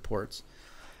 fishing reports.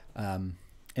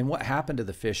 And what happened to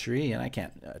the fishery, and I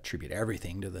can't attribute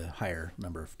everything to the higher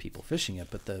number of people fishing it,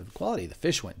 but the quality of the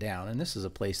fish went down, and this is a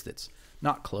place that's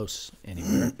not close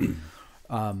anywhere.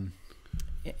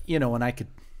 You know, and I could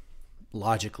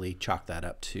logically chalk that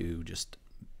up to just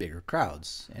bigger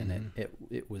crowds, and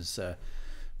it was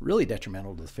really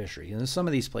detrimental to the fishery. And some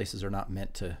of these places are not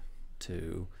meant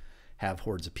to have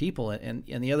hordes of people, and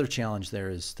the other challenge there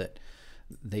is that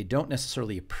they don't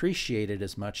necessarily appreciate it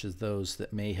as much as those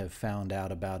that may have found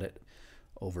out about it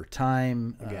over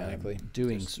time, organically,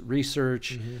 doing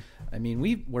research. I mean,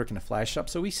 we work in a fly shop,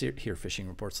 so we hear fishing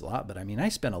reports a lot, but I mean, I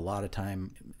spend a lot of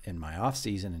time in my off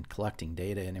season in collecting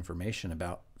data and information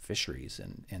about fisheries,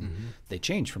 and they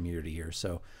change from year to year.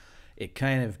 So it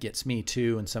kind of gets me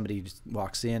too, and somebody just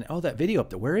walks in, oh, that video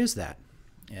up there, where is that?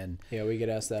 And yeah, we get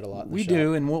asked that a lot. We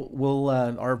do, and we'll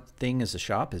our thing as a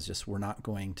shop is just we're not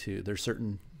going to. There's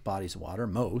certain bodies of water,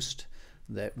 most,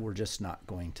 that we're just not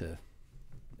going to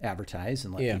advertise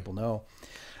and let people know.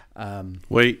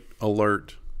 Wait,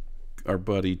 alert! Our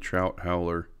buddy Trout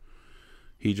Howler,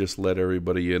 he just let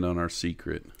everybody in on our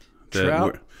secret.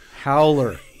 Trout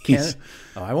Howler.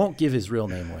 I won't give his real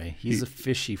name away. He's a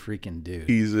fishy freaking dude.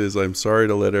 He says, I'm sorry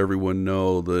to let everyone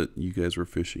know that you guys were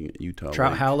fishing at Utah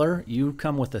Trout Lake. Howler, you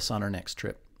come with us on our next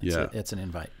trip. It's an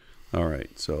invite. All right.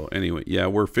 So anyway,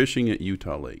 we're fishing at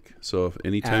Utah Lake. So if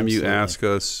anytime you ask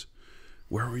us,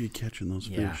 where were you catching those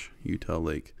fish? Utah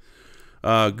Lake.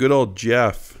 Good old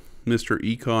Jeff, Mr.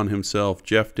 Econ himself,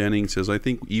 Jeff Denning says, I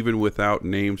think even without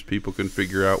names, people can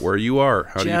figure out where you are.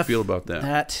 How do you feel about that?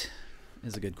 That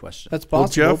is a good question. That's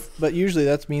possible, Jeff, but usually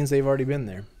that means they've already been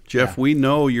there. Jeff, we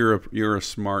know you're a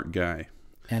smart guy.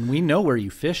 And we know where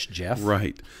you fish, Jeff.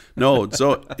 Right. No,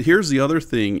 so here's the other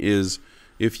thing is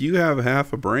if you have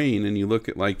half a brain and you look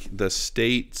at like the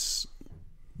states,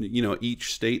 you know,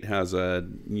 each state has a,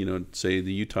 you know, say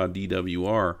the Utah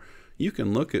DWR, you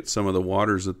can look at some of the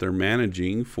waters that they're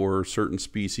managing for certain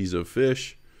species of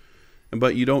fish,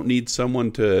 but you don't need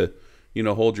someone to, you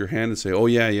know, hold your hand and say, oh,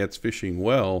 yeah, it's fishing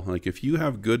well. Like if you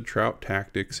have good trout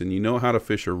tactics and you know how to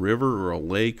fish a river or a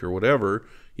lake or whatever,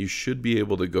 you should be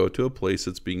able to go to a place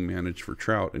that's being managed for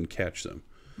trout and catch them.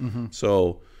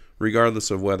 So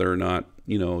regardless of whether or not,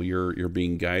 you know, you're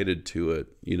being guided to it,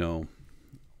 you know,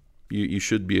 you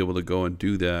should be able to go and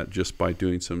do that just by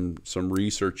doing some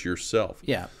research yourself.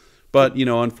 Yeah. But, you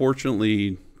know,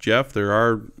 unfortunately, Jeff, there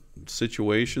are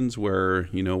situations where,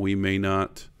 you know, we may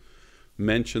not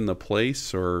mention the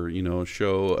place or, you know,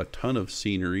 show a ton of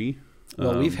scenery.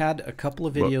 Well, we've had a couple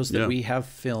of videos that we have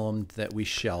filmed that we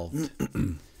shelved.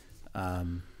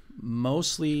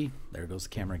 Mostly, there goes the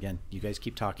camera again. You guys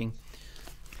keep talking.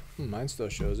 Mine still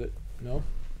shows it. No?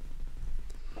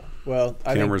 Well,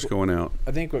 camera's going out.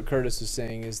 I think what Curtis is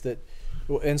saying is that,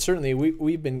 and certainly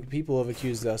people have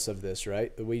accused us of this,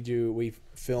 right? We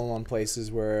film on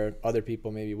places where other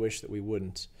people maybe wish that we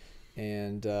wouldn't.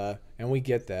 And we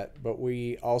get that, but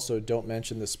we also don't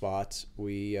mention the spots.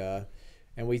 We've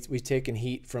taken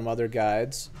heat from other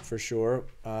guides for sure.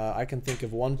 I can think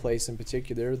of one place in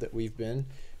particular that we've been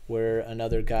where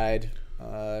another guide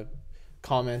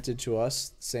commented to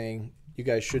us saying, you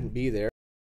guys shouldn't be there.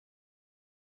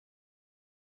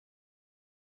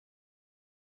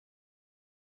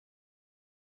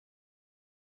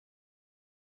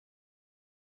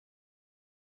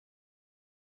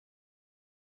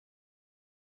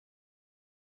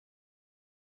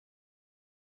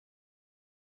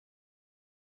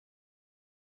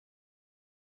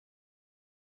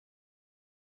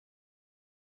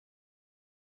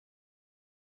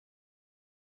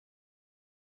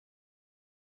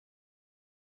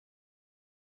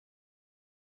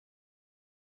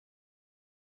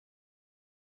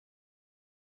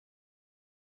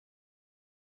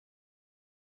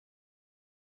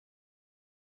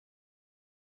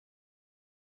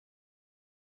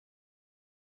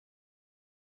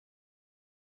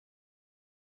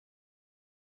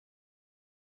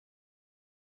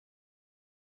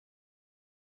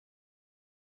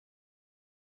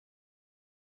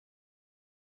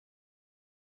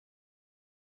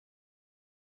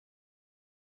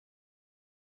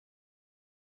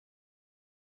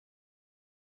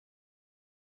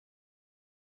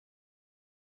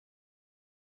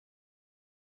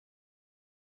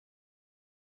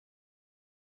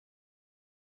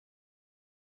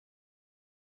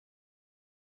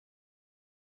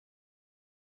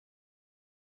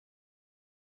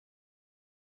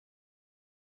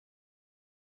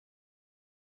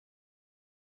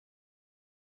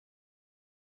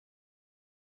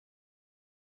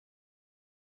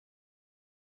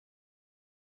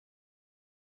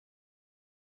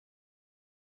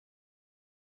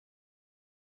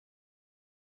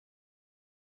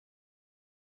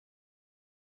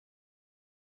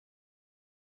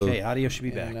 Okay, audio should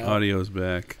be back. And, Audio's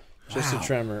back. Just Wow. a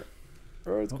tremor. Oops, I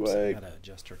Earthquake. gotta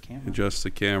adjust our camera. Adjust the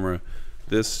camera.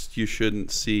 This you shouldn't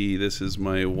see. This is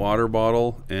my water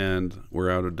bottle, and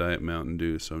we're out of Diet Mountain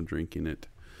Dew, so I'm drinking it.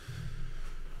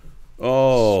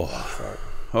 Oh,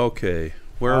 okay.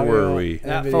 Where were we?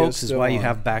 That, Video's folks, is still why you on.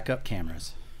 have backup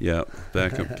cameras. Yeah,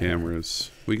 backup cameras.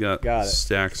 We got Got it.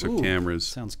 stacks of Ooh, cameras.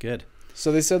 Sounds good.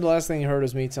 So they said the last thing you heard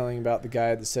was me telling about the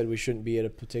guide that said we shouldn't be at a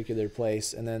particular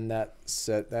place, and then that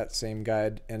same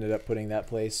guide ended up putting that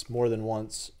place more than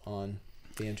once on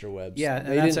the interwebs. Yeah, and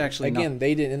they that's didn't, actually again not-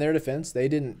 they didn't. In their defense, they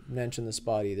didn't mention the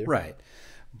spot either. Right.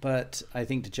 But I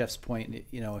think to Jeff's point,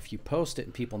 you know, if you post it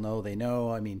and people know, they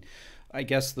know. I mean, I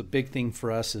guess the big thing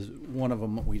for us is one of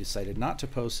them we decided not to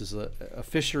post is a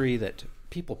fishery that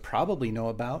people probably know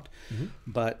about,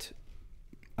 but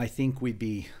I think we'd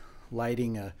be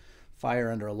lighting a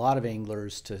fire under a lot of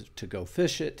anglers to go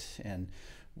fish it, and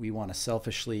we want to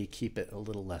selfishly keep it a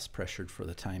little less pressured for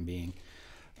the time being.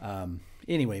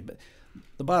 Anyway, but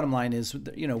the bottom line is,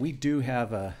 you know, we do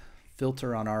have a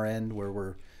filter on our end where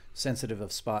we're sensitive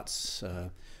of spots.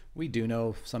 We do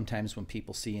know sometimes when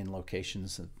people see in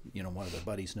locations that, you know, one of their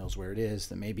buddies knows where it is,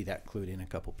 then maybe that clued in a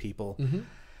couple people.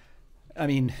 I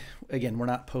mean, again, we're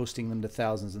not posting them to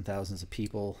thousands and thousands of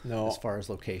people as far as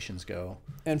locations go.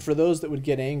 And for those that would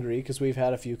get angry, because we've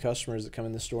had a few customers that come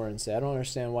in the store and say, I don't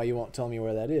understand why you won't tell me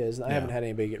where that is. And I haven't had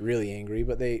anybody get really angry,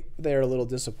 but they're a little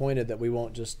disappointed that we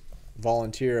won't just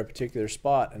volunteer a particular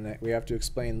spot, and that we have to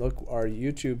explain, look, our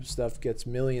YouTube stuff gets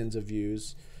millions of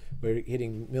views. We're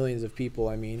hitting millions of people.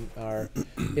 I mean, our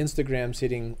Instagram's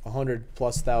hitting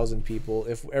 100,000+ people.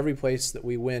 If every place that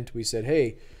we went, we said,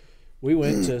 hey, we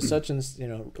went to such and, you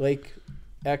know, Lake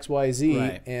XYZ,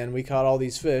 Right. and we caught all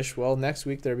these fish. Well, next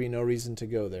week there'd be no reason to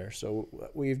go there. So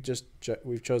we've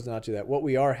chosen not to do that. What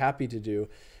we are happy to do,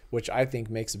 which I think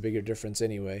makes a bigger difference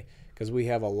anyway, because we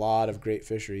have a lot of great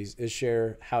fisheries, is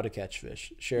share how to catch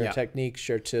fish, share techniques,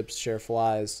 share tips, share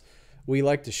flies. We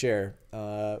like to share.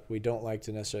 We don't like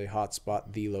to necessarily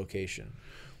hotspot the location.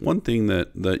 One thing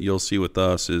that you'll see with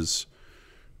us is,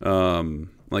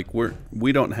 like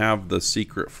we don't have the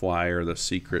secret fly or the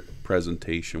secret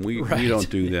presentation. We don't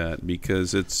do that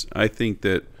because I think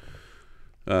that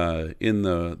in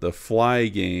the fly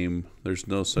game, there's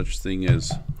no such thing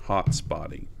as hot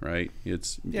spotting, right?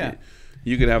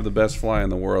 You could have the best fly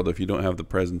in the world. If you don't have the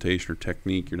presentation or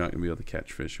technique, you're not going to be able to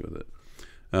catch fish with it.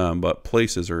 But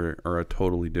places are a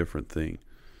totally different thing.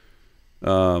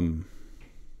 I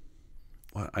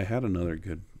had another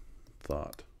good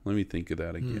thought. Let me think of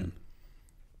that again.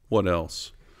 What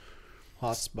else?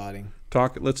 Hotspotting.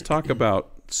 Let's talk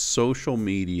about social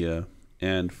media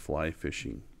and fly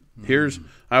fishing.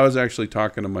 I was actually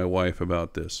talking to my wife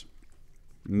about this.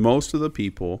 Most of the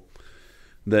people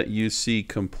that you see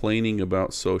complaining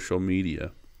about social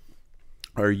media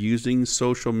are using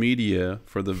social media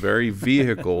for the very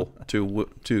vehicle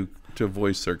to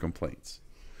voice their complaints.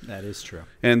 That is true.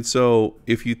 And so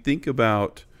if you think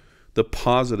about the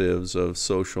positives of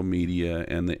social media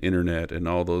and the internet and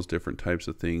all those different types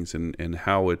of things, and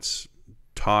how it's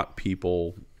taught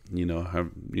people,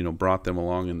 brought them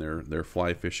along in their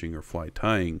fly fishing or fly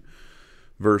tying,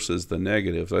 versus the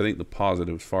negatives, I think the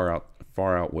positives far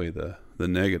outweigh the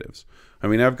negatives. I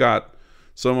mean, I've got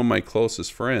some of my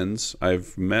closest friends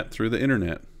I've met through the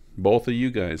internet. Both of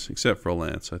you guys, except for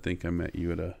Lance. I think I met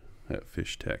you at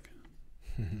Fish Tech.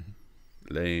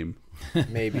 Lame.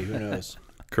 Maybe, who knows?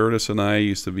 Curtis and I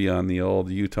used to be on the old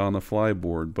Utah on the Fly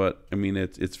board, but I mean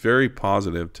it's very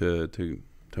positive to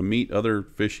meet other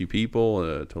fishy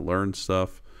people, to learn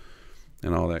stuff,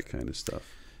 and all that kind of stuff.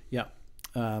 Yeah.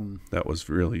 That was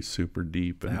really super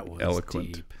deep and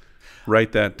eloquent. Deep.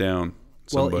 Write that down,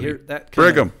 somebody. Well,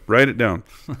 Brigham, write it down.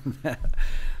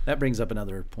 That brings up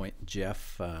another point.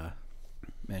 Jeff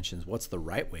mentions, what's the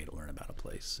right way to learn about a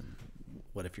place, and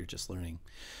what if you're just learning?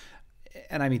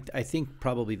 And I mean, I think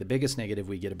probably the biggest negative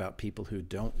we get about people who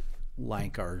don't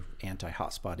like our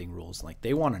anti-hot spotting rules, like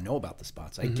they want to know about the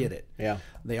spots. I get it. Yeah.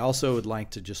 They also would like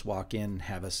to just walk in,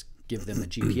 have us give them the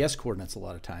GPS coordinates a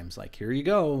lot of times, like, here you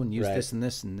go, and use this, and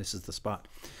this is the spot.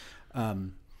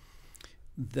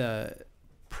 The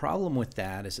problem with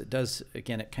that is it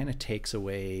kind of takes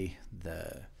away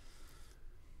the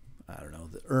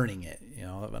earning it.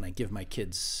 When I give my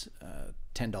kids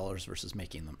 $10 versus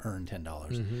making them earn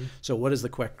 $10. So what is the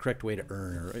correct way to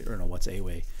earn, or what's a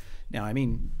way? Now, I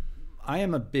mean, I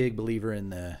am a big believer in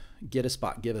the get a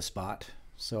spot, give a spot.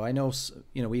 So I know,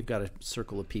 we've got a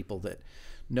circle of people that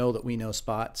know that we know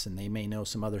spots, and they may know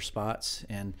some other spots.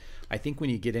 And I think when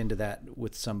you get into that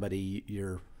with somebody,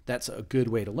 that's a good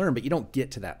way to learn, but you don't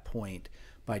get to that point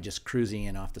by just cruising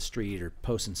in off the street or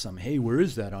posting some, hey, where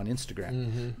is that on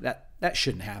Instagram? That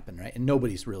shouldn't happen, right? And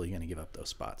nobody's really going to give up those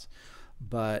spots.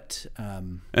 But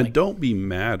and don't be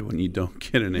mad when you don't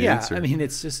get an answer. Yeah, I mean,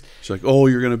 it's like, oh,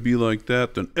 you're gonna be like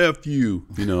that, then F you.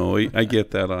 You know, I get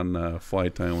that on Fly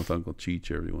Time with Uncle Cheech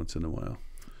every once in a while.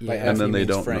 Yeah, and then they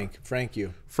don't Frank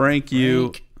you,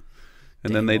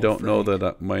 and then they don't know that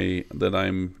that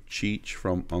I'm Cheech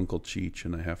from Uncle Cheech,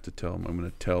 and I have to tell them I'm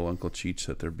gonna tell Uncle Cheech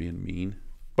that they're being mean.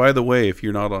 By the way, if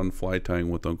you're not on Fly Time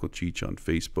with Uncle Cheech on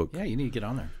Facebook, yeah, you need to get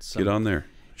on there. Get on there,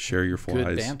 share your flies.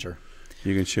 Good banter.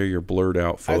 You can share your blurred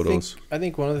out photos. I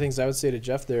think one of the things I would say to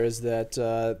Jeff there is that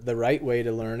the right way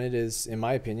to learn it is, in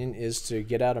my opinion, is to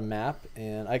get out a map.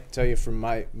 And I can tell you from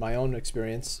my own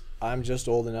experience, I'm just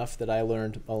old enough that I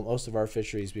learned most of our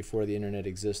fisheries before the internet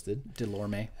existed.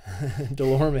 Delorme.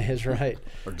 Delorme is right.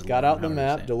 Got out the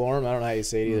map. Delorme, I don't know how you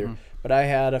say it either. But I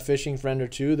had a fishing friend or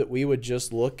two that we would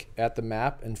just look at the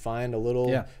map and find a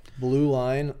little blue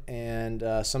line, and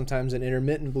sometimes an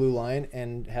intermittent blue line,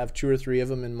 and have 2 or 3 of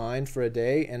them in mind for a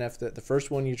day. And if the first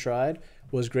one you tried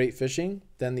was great fishing,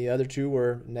 then the other 2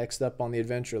 were next up on the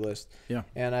adventure list. Yeah.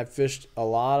 And I've fished a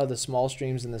lot of the small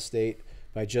streams in the state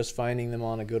by just finding them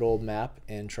on a good old map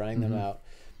and trying them out.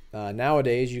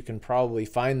 Nowadays, you can probably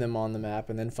find them on the map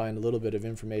and then find a little bit of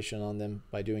information on them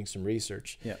by doing some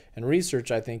research. Yeah. And research,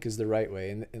 I think, is the right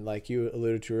way. And like you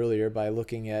alluded to earlier, by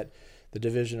looking at the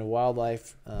Division of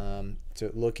Wildlife,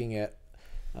 to looking at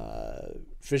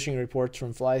fishing reports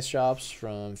from fly shops,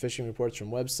 from fishing reports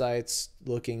from websites,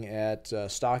 looking at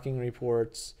stocking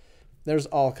reports. There's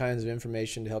all kinds of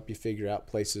information to help you figure out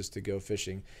places to go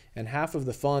fishing. And half of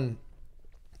the fun,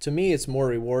 to me, it's more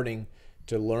rewarding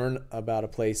to learn about a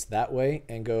place that way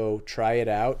and go try it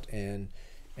out and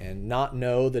not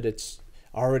know that it's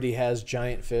already has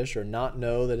giant fish, or not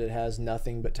know that it has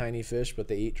nothing but tiny fish, but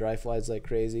they eat dry flies like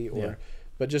crazy,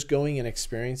 but just going and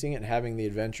experiencing it and having the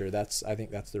adventure. I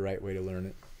think that's the right way to learn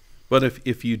it. But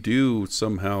if you do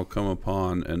somehow come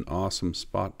upon an awesome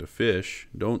spot to fish,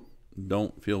 don't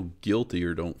feel guilty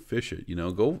or don't fish it. You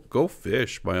know, go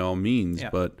fish by all means,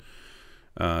 but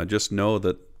just know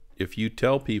that if you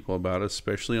tell people about it,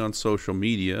 especially on social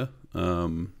media,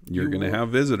 you're going to have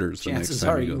visitors the next time you go there. Chances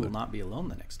are you will not be alone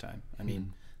the next time. I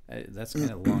mean, that's kind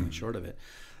of the long and short of it.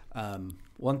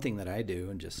 One thing that I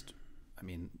do,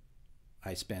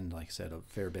 I spend, like I said, a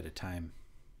fair bit of time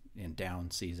in down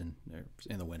season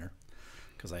in the winter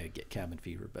because I get cabin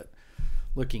fever, but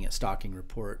looking at stocking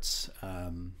reports,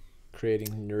 creating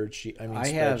spreadsheets.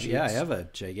 I have a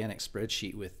gigantic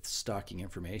spreadsheet with stocking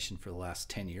information for the last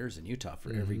 10 years in Utah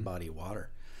for every body of water.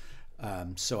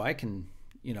 So I can,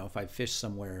 if I fish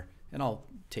somewhere, and I'll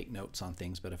take notes on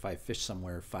things, but if I fished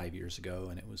somewhere 5 years ago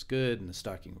and it was good and the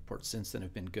stocking reports since then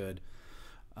have been good,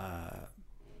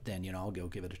 then, I'll go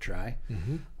give it a try.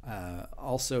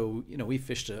 Also, we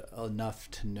fished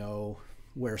enough to know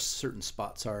where certain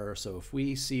spots are. So if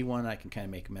we see one, I can kind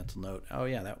of make a mental note. Oh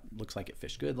yeah, that looks like it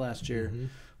fished good last year,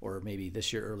 or maybe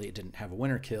this year early it didn't have a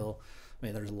winter kill. I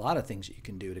mean, there's a lot of things you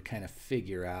can do to kind of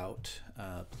figure out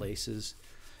places.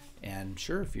 And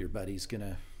sure, if your buddy's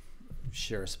gonna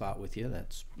share a spot with you,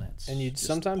 that's and you just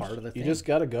sometimes part of the thing. You just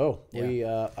got to go.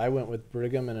 Yeah. I went with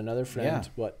Brigham and another friend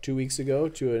 2 weeks ago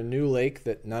to a new lake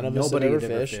that none of us had ever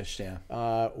fished.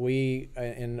 We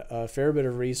in a fair bit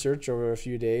of research over a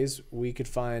few days, I could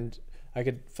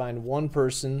find one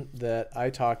person that I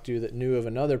talked to that knew of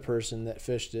another person that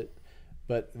fished it,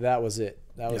 but that was it.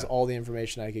 That was all the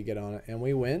information I could get on it. And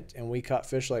we went and we caught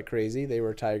fish like crazy. They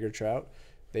were tiger trout.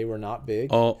 They were not big.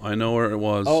 Oh, I know where it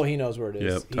was. Oh, he knows where it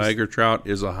is. Yep. Tiger trout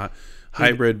is a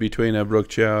hybrid between a brook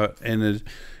trout and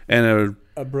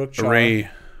a brook trout,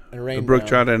 a brook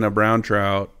trout and a brown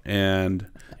trout, and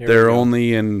they're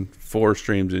only in 4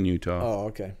 streams in Utah. Oh,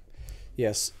 okay.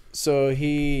 Yes. So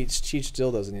he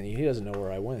still doesn't. He doesn't know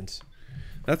where I went.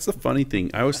 That's the funny thing.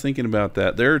 I was thinking about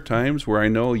that. There are times where I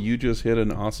know you just hit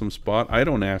an awesome spot. I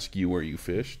don't ask you where you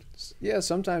fished. Yeah,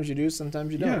 sometimes you do,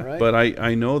 sometimes you don't, right? But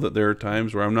I know that there are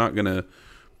times where I'm not going to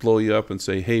blow you up and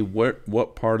say, hey,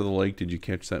 what part of the lake did you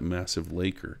catch that massive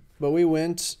laker? But we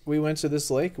went to this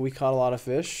lake. We caught a lot of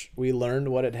fish. We learned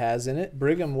what it has in it.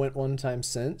 Brigham went one time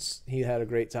since. He had a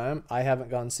great time. I haven't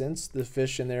gone since. The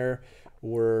fish in there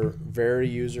were very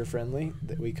user-friendly.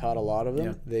 We caught a lot of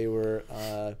them.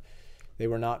 Yeah. They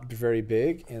were not very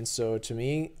big, and so to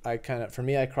me, I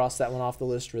crossed that one off the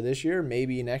list for this year.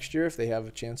 Maybe next year, if they have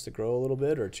a chance to grow a little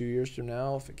bit, or 2 years from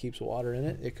now, if it keeps water in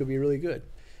it, it could be really good.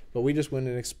 But we just went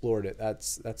and explored it.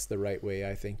 That's the right way,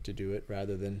 I think, to do it,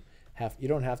 rather than you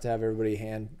don't have to have everybody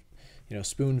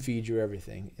spoon feed you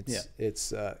everything. Yeah.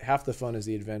 It's half the fun is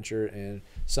the adventure, and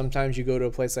sometimes you go to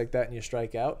a place like that and you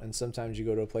strike out, and sometimes you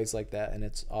go to a place like that and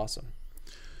it's awesome.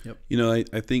 Yep.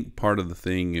 I think part of the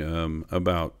thing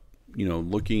about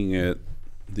looking at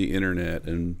the internet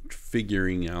and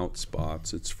figuring out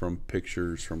spots, it's from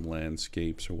pictures, from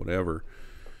landscapes or whatever.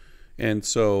 And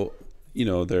so,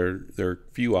 there are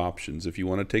few options. If you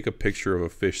want to take a picture of a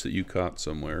fish that you caught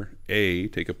somewhere,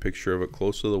 take a picture of it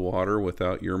close to the water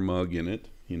without your mug in it.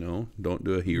 Don't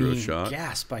do a hero shot.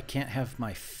 Gasp! I can't have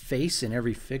my face in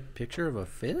every picture of a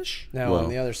fish. Now, on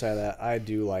the other side of that, I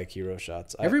do like hero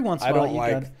shots. Every once in a while,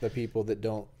 I don't like the people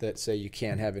that say you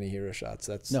can't have any hero shots.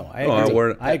 That's no, I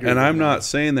agree. I agree. And I'm not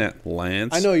saying that,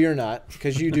 Lance. I know you're not,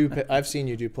 because you do. I've seen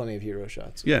you do plenty of hero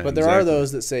shots. Yeah, but there are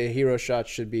those that say hero shots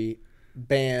should be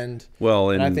banned. Well,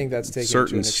 and I think that's taken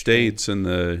certain states in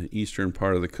the eastern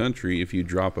part of the country, if you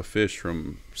drop a fish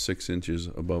from 6 inches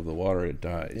above the water, it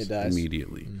dies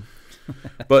immediately.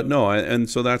 But no, and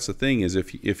so that's the thing is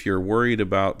if you're worried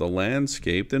about the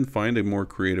landscape, then find a more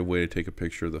creative way to take a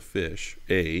picture of the fish.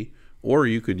 Or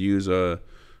you could use a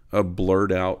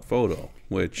blurred out photo,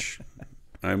 which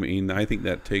I think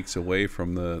that takes away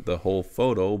from the whole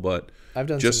photo. But I've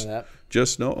done some of that.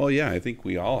 Just know, I think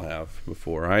we all have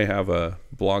before. I have a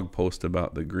blog post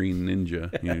about the green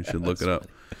ninja. You should look it up.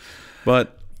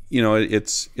 But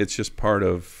it's just part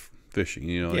of fishing.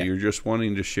 You're just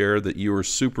wanting to share that you were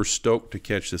super stoked to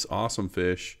catch this awesome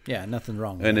fish. Yeah, nothing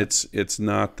wrong with and that. it's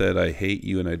not that I hate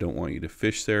you and I don't want you to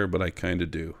fish there, but I kind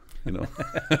of do.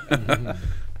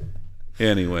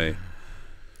 Anyway,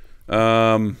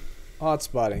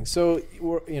 Hotspotting. So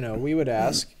we would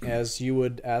ask, as you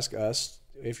would ask us,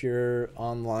 if you're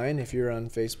online, if you're on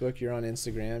Facebook, you're on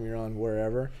Instagram, you're on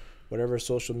whatever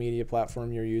social media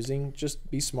platform you're using, just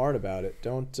be smart about it.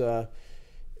 Don't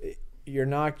you're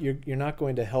not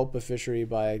going to help a fishery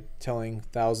by telling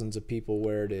thousands of people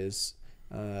where it is.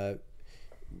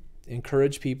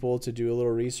 Encourage people to do a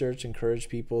little research, encourage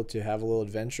people to have a little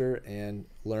adventure and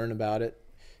learn about it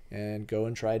and go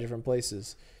and try different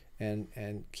places.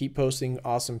 And keep posting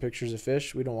awesome pictures of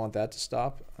fish. We don't want that to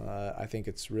stop. I think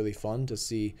it's really fun to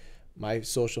see. My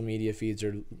social media feeds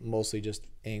are mostly just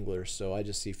anglers, so I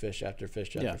just see fish after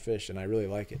fish after fish, and I really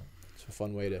like it. It's a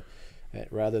fun way to,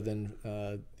 rather than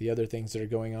the other things that are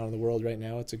going on in the world right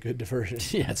now, it's a good diversion.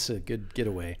 Yeah, it's a good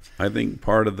getaway. I think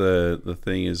part of the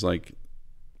thing is, like,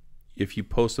 if you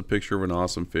post a picture of an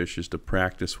awesome fish, is to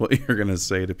practice what you're going to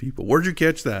say to people. Where'd you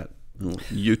catch that?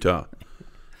 Utah.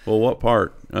 Well, what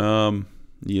part?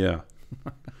 Yeah.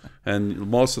 And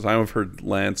most of the time I've heard,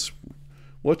 Lance,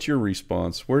 what's your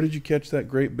response? Where did you catch that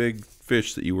great big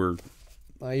fish that you were...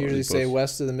 I usually say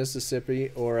west of the Mississippi,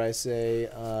 or I say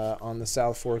on the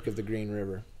South Fork of the Green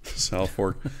River. South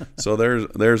Fork. So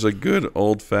there's a good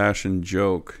old-fashioned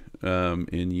joke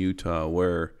in Utah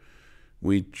where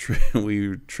we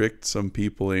tricked some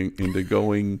people into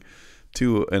going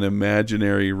to an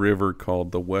imaginary river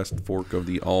called the West Fork of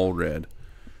the Allred.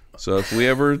 So if we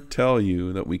ever tell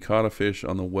you that we caught a fish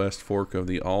on the West Fork of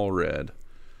the Allred,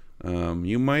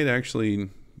 you might actually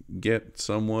get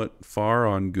somewhat far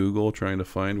on Google trying to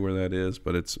find where that is,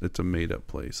 but it's a made-up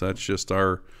place. That's just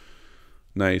our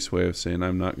nice way of saying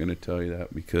I'm not going to tell you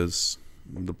that because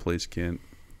the place can't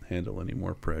handle any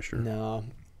more pressure. No,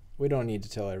 we don't need to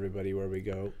tell everybody where we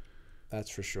go. That's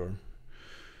for sure.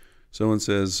 Someone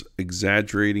says,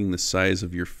 exaggerating the size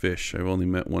of your fish. I've only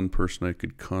met one person I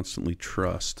could constantly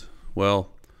trust. Well,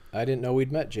 I didn't know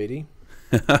we'd met, JD.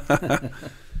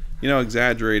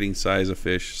 Exaggerating size of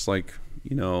fish. It's like,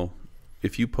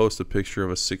 if you post a picture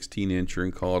of a 16-incher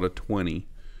and call it a 20,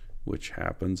 which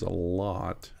happens a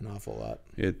lot. An awful lot.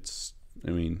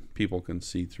 People can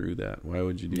see through that. Why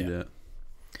would you do that?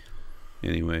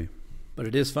 Anyway. But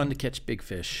it is fun to catch big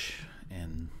fish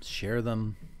and share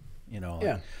them.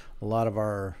 A lot of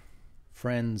our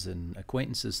friends and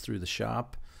acquaintances through the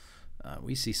shop,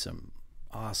 we see some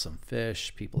awesome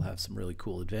fish. People have some really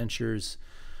cool adventures.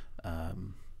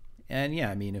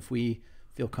 If we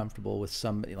feel comfortable with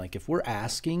somebody, like if we're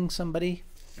asking somebody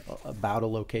about a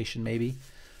location maybe,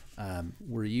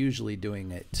 we're usually doing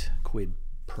it quid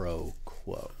pro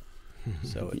quo.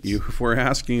 So if we're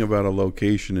asking about a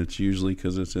location, it's usually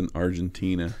because it's in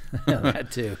Argentina.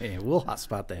 That too. Hey, we'll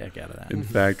hotspot the heck out of that. In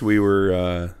fact, we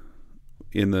were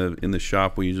in the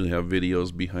shop. We usually have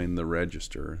videos behind the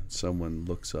register. Someone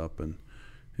looks up, and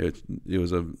it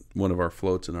was one of our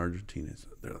floats in Argentina.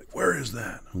 They're like, "Where is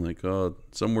that?" I'm like, "Oh,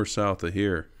 somewhere south of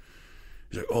here."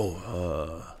 He's like,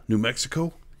 "Oh, New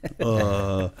Mexico."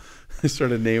 They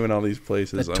started naming all these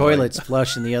places. The toilet's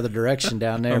flushing the other direction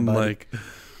down there. I'm buddy. like,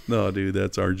 No, dude,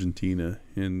 that's Argentina.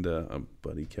 And a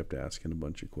buddy kept asking a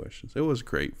bunch of questions. It was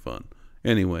great fun.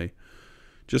 Anyway,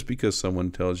 just because someone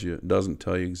doesn't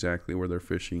tell you exactly where they're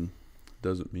fishing,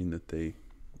 doesn't mean that they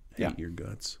hate your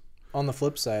guts. On the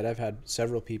flip side, I've had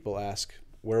several people ask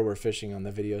where we're fishing on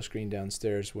the video screen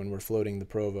downstairs when we're floating the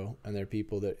Provo, and there are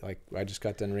people that, like, I just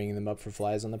got done ringing them up for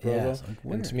flies on the Provo,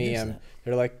 and to me,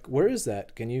 they're like, "Where is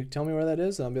that? Can you tell me where that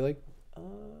is?" And I'll be like,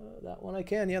 "That one I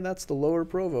can. Yeah, that's the lower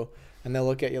Provo." And they'll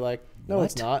look at you like, "No, What?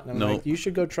 it's not." And I'm like, "You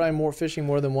should go try fishing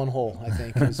more than one hole." I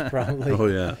think is probably. Oh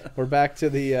yeah. We're back to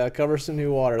the cover some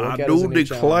new water. Look I at it as do a new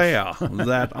declare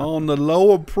that on the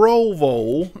lower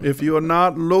Provo, if you are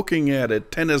not looking at a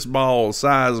tennis ball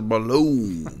size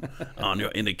balloon on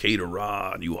your indicator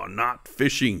rod, you are not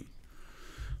fishing.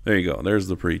 There you go. There's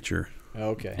the preacher.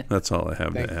 Okay. That's all I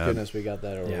have Thank to add. goodness we got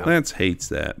that over with. Lance hates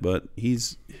that, but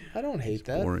I don't hate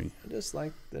that. boring. I just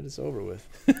like that it's over with.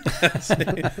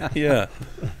 Yeah.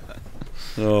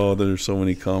 Oh, there's so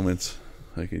many comments.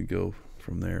 I could go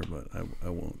from there, but I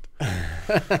won't.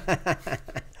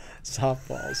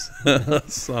 Softballs.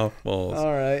 Softballs.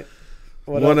 All right.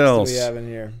 What else do we have in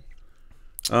here?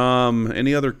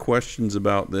 Any other questions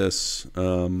about this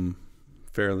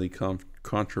fairly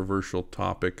controversial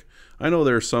topic? I know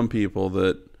there are some people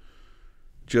that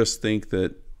just think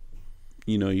that,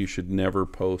 you should never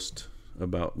post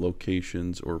about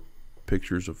locations or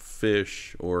pictures of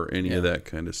fish or any of that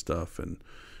kind of stuff. And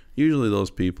usually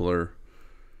those people are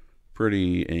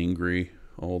pretty angry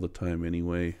all the time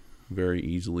anyway, very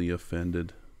easily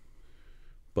offended.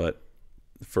 But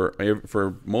for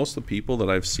most of the people that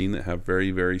I've seen that have very,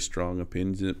 very strong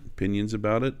opinions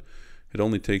about it, it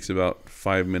only takes about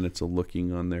 5 minutes of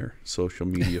looking on their social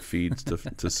media feeds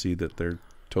to see that they're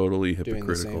totally hypocritical. Doing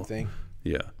the same thing.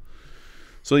 Yeah.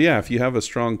 So yeah, if you have a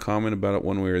strong comment about it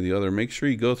one way or the other, make sure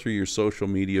you go through your social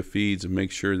media feeds and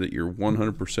make sure that you're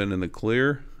 100% in the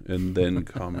clear, and then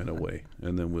comment away,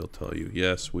 and then we'll tell you,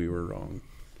 yes, we were wrong.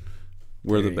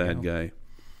 We're the bad guy.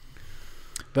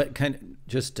 But kind of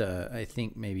just, I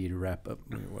think maybe to wrap up,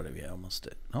 what are we almost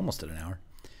at an hour?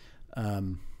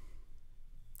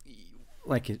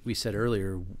 Like we said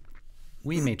earlier,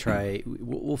 we may try.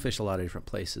 We'll fish a lot of different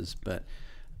places, but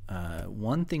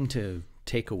one thing to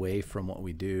take away from what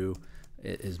we do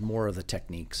is more of the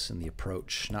techniques and the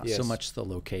approach, not so much the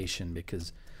location,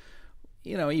 because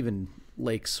even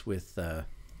lakes with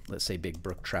let's say big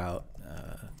brook trout,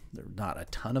 there are not a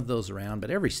ton of those around, but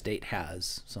every state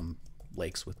has some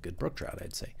lakes with good brook trout,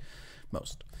 I'd say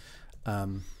most.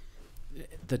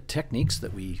 The techniques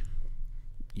that we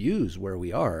use where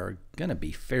we are going to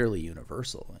be fairly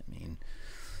universal. I mean,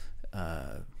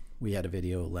 we had a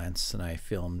video Lance and I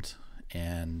filmed,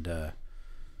 and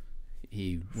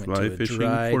he went Fly to a fishing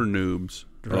for noobs.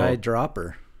 dry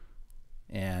dropper,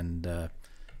 and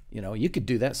you could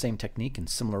do that same technique in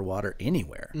similar water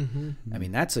anywhere. I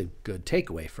mean, that's a good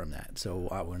takeaway from that. So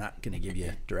we're not going to give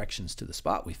you directions to the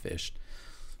spot we fished.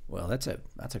 Well, that's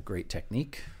a great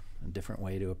technique, a different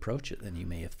way to approach it than you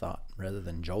may have thought, rather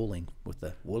than joling with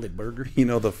the woolly burger.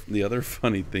 The other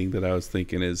funny thing that I was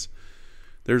thinking is,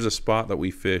 there's a spot that we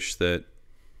fish that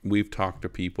we've talked to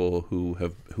people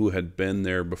who had been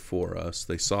there before us.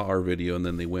 They saw our video and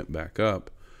then they went back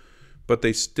up, but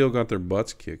they still got their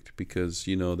butts kicked because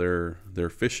they're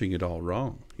fishing it all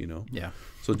wrong. Yeah.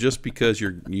 So just because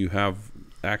you have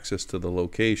access to the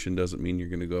location doesn't mean you're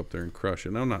going to go up there and crush it.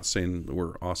 And I'm not saying that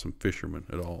we're awesome fishermen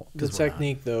at all. The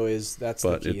technique, though, that's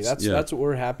the key. That's what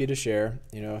we're happy to share.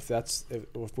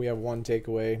 If we have one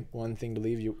takeaway, one thing to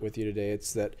leave with you today,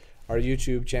 it's that our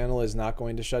YouTube channel is not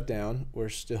going to shut down. We're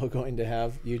still going to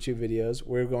have YouTube videos.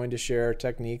 We're going to share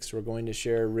techniques. We're going to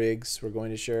share rigs. We're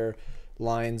going to share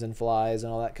lines and flies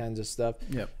and all that kinds of stuff.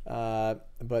 Yep.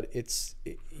 But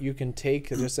you can take,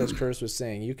 just as Curtis was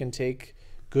saying, you can take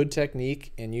good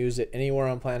technique and use it anywhere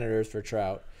on planet Earth for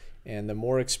trout. And the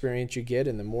more experience you get,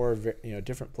 and the more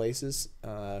different places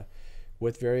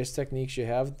with various techniques you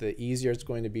have, the easier it's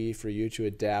going to be for you to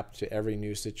adapt to every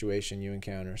new situation you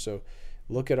encounter. So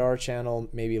look at our channel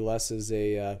maybe less as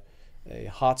a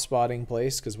hot spotting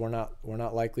place, because we're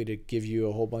not likely to give you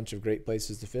a whole bunch of great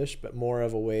places to fish, but more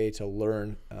of a way to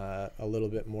learn a little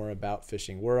bit more about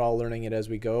fishing. We're all learning it as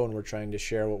we go, and we're trying to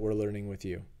share what we're learning with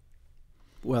you.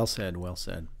 Well said. Well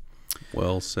said.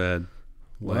 Well said,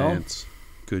 Lance.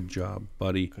 Good job,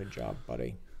 buddy. Good job,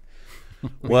 buddy.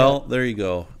 Well, there you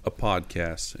go, a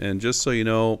podcast. And just so you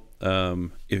know,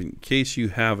 in case you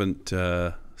haven't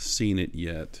seen it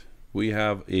yet, we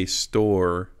have a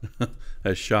store,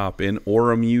 a shop in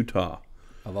Orem, Utah.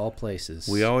 Of all places.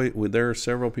 There are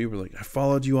several people like, I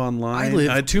followed you online. I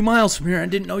live 2 miles from here. I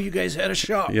didn't know you guys had a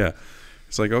shop. Yeah.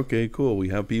 It's like, okay, cool. We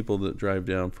have people that drive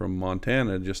down from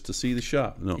Montana just to see the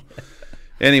shop. No.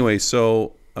 Anyway,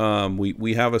 so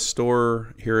we have a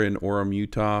store here in Orem,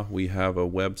 Utah. We have a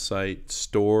website,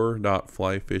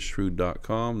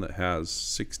 store.flyfishfood.com, that has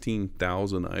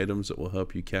 16,000 items that will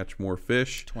help you catch more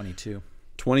fish.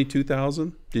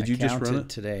 22,000? Did you just run it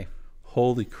today?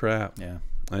 Holy crap. Yeah.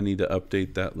 I need to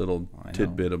update that little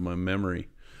tidbit of my memory.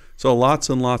 So lots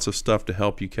and lots of stuff to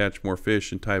help you catch more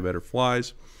fish and tie better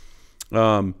flies.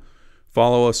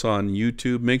 Follow us on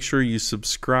YouTube. Make sure you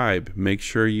subscribe. Make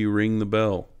sure you ring the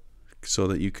bell so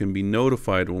that you can be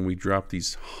notified when we drop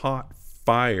these hot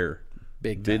fire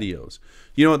Big time. videos.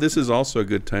 You know what? This is also a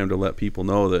good time to let people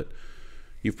know that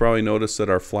you've probably noticed that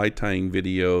our fly tying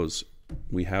videos,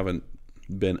 we haven't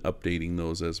been updating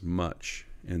those as much.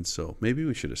 And so maybe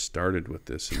we should have started with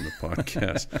this in the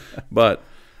podcast. But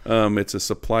it's a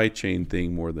supply chain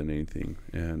thing more than anything.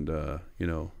 And, you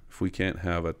know, if we can't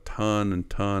have a ton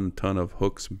of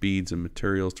hooks, beads, and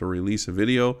materials to release a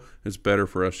video, it's better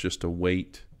for us just to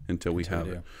wait until we have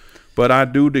it. But I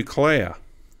do declare,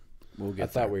 I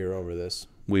thought we were over this.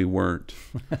 We weren't.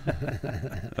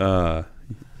 That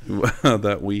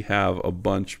we have a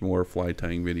bunch more fly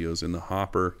tying videos in the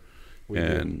hopper,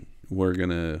 we're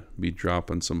going to be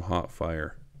dropping some hot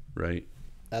fire, right?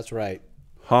 That's right.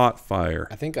 Hot fire.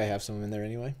 I think I have some in there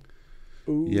anyway.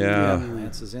 Ooh, yeah.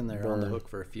 Lance is in there on the hook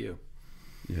for a few.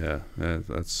 Yeah,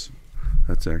 that's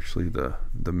actually the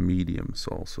medium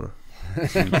salsa,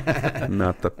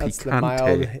 not the picante. That's the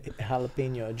mild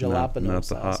jalapeno, jalapeno not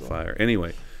the salsa. hot fire.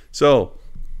 Anyway, so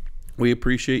we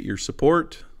appreciate your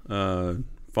support.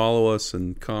 Follow us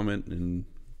and comment and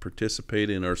participate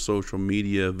in our social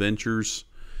media ventures.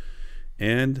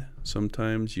 And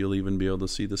sometimes you'll even be able to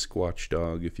see the Squatch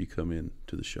dog if you come in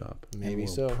to the shop. Maybe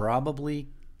we'll so. Probably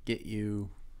get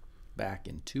you back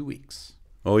in 2 weeks.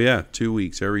 Oh, yeah, 2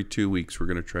 weeks. Every 2 weeks we're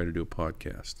going to try to do a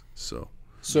podcast. So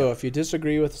if you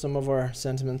disagree with some of our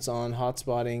sentiments on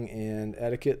hotspotting and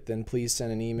etiquette, then please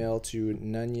send an email to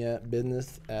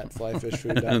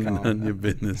nunyabusiness@flyfishfood.com. None your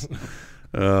business.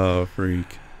 Oh,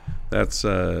 freak. That's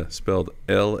spelled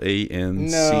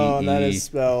L-A-N-C-E. No, that is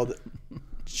spelled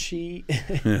cheat.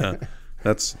 Yeah,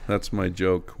 that's my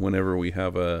joke. Whenever we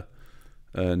have a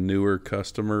newer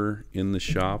customer in the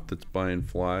shop that's buying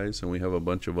flies, and we have a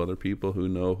bunch of other people who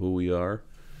know who we are,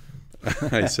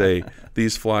 I say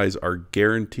these flies are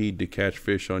guaranteed to catch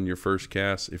fish on your first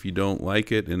cast. If you don't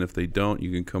like it, and if they don't, you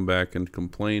can come back and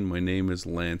complain. My name is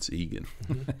Lance Egan.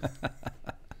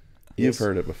 You've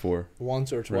heard it before.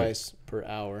 Once or twice per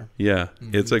hour. Yeah,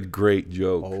 it's a great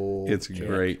joke. It's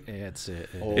great.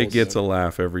 It gets a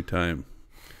laugh every time.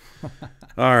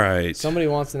 All right. Somebody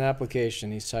wants an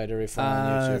application. He's tied every fly on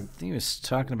YouTube. I think he was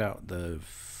talking about the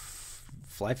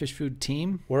Fly Fish Food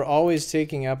team. We're always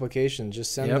taking applications.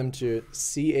 Just send them to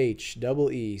CHEECH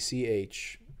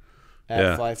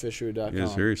at flyfishfood.com. Yeah,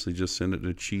 seriously, just send it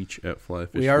to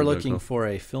Cheech@flyfishfood.com. We are looking for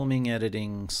a filming,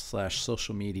 editing /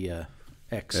 social media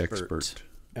expert.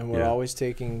 And we're always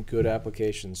taking good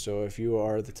applications. So if you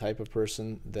are the type of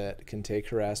person that can take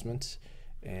harassment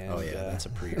and that's a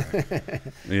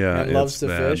pre-req. and loves to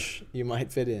fish, you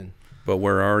might fit in. But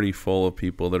we're already full of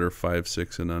people that are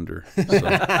 5'6" and under.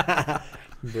 So.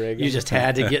 You just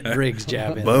had to get Briggs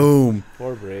jabbing. Boom.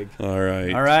 Poor Brig. All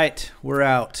right. All right, we're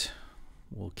out.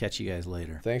 We'll catch you guys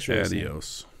later. Thanks for listening.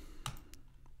 Adios.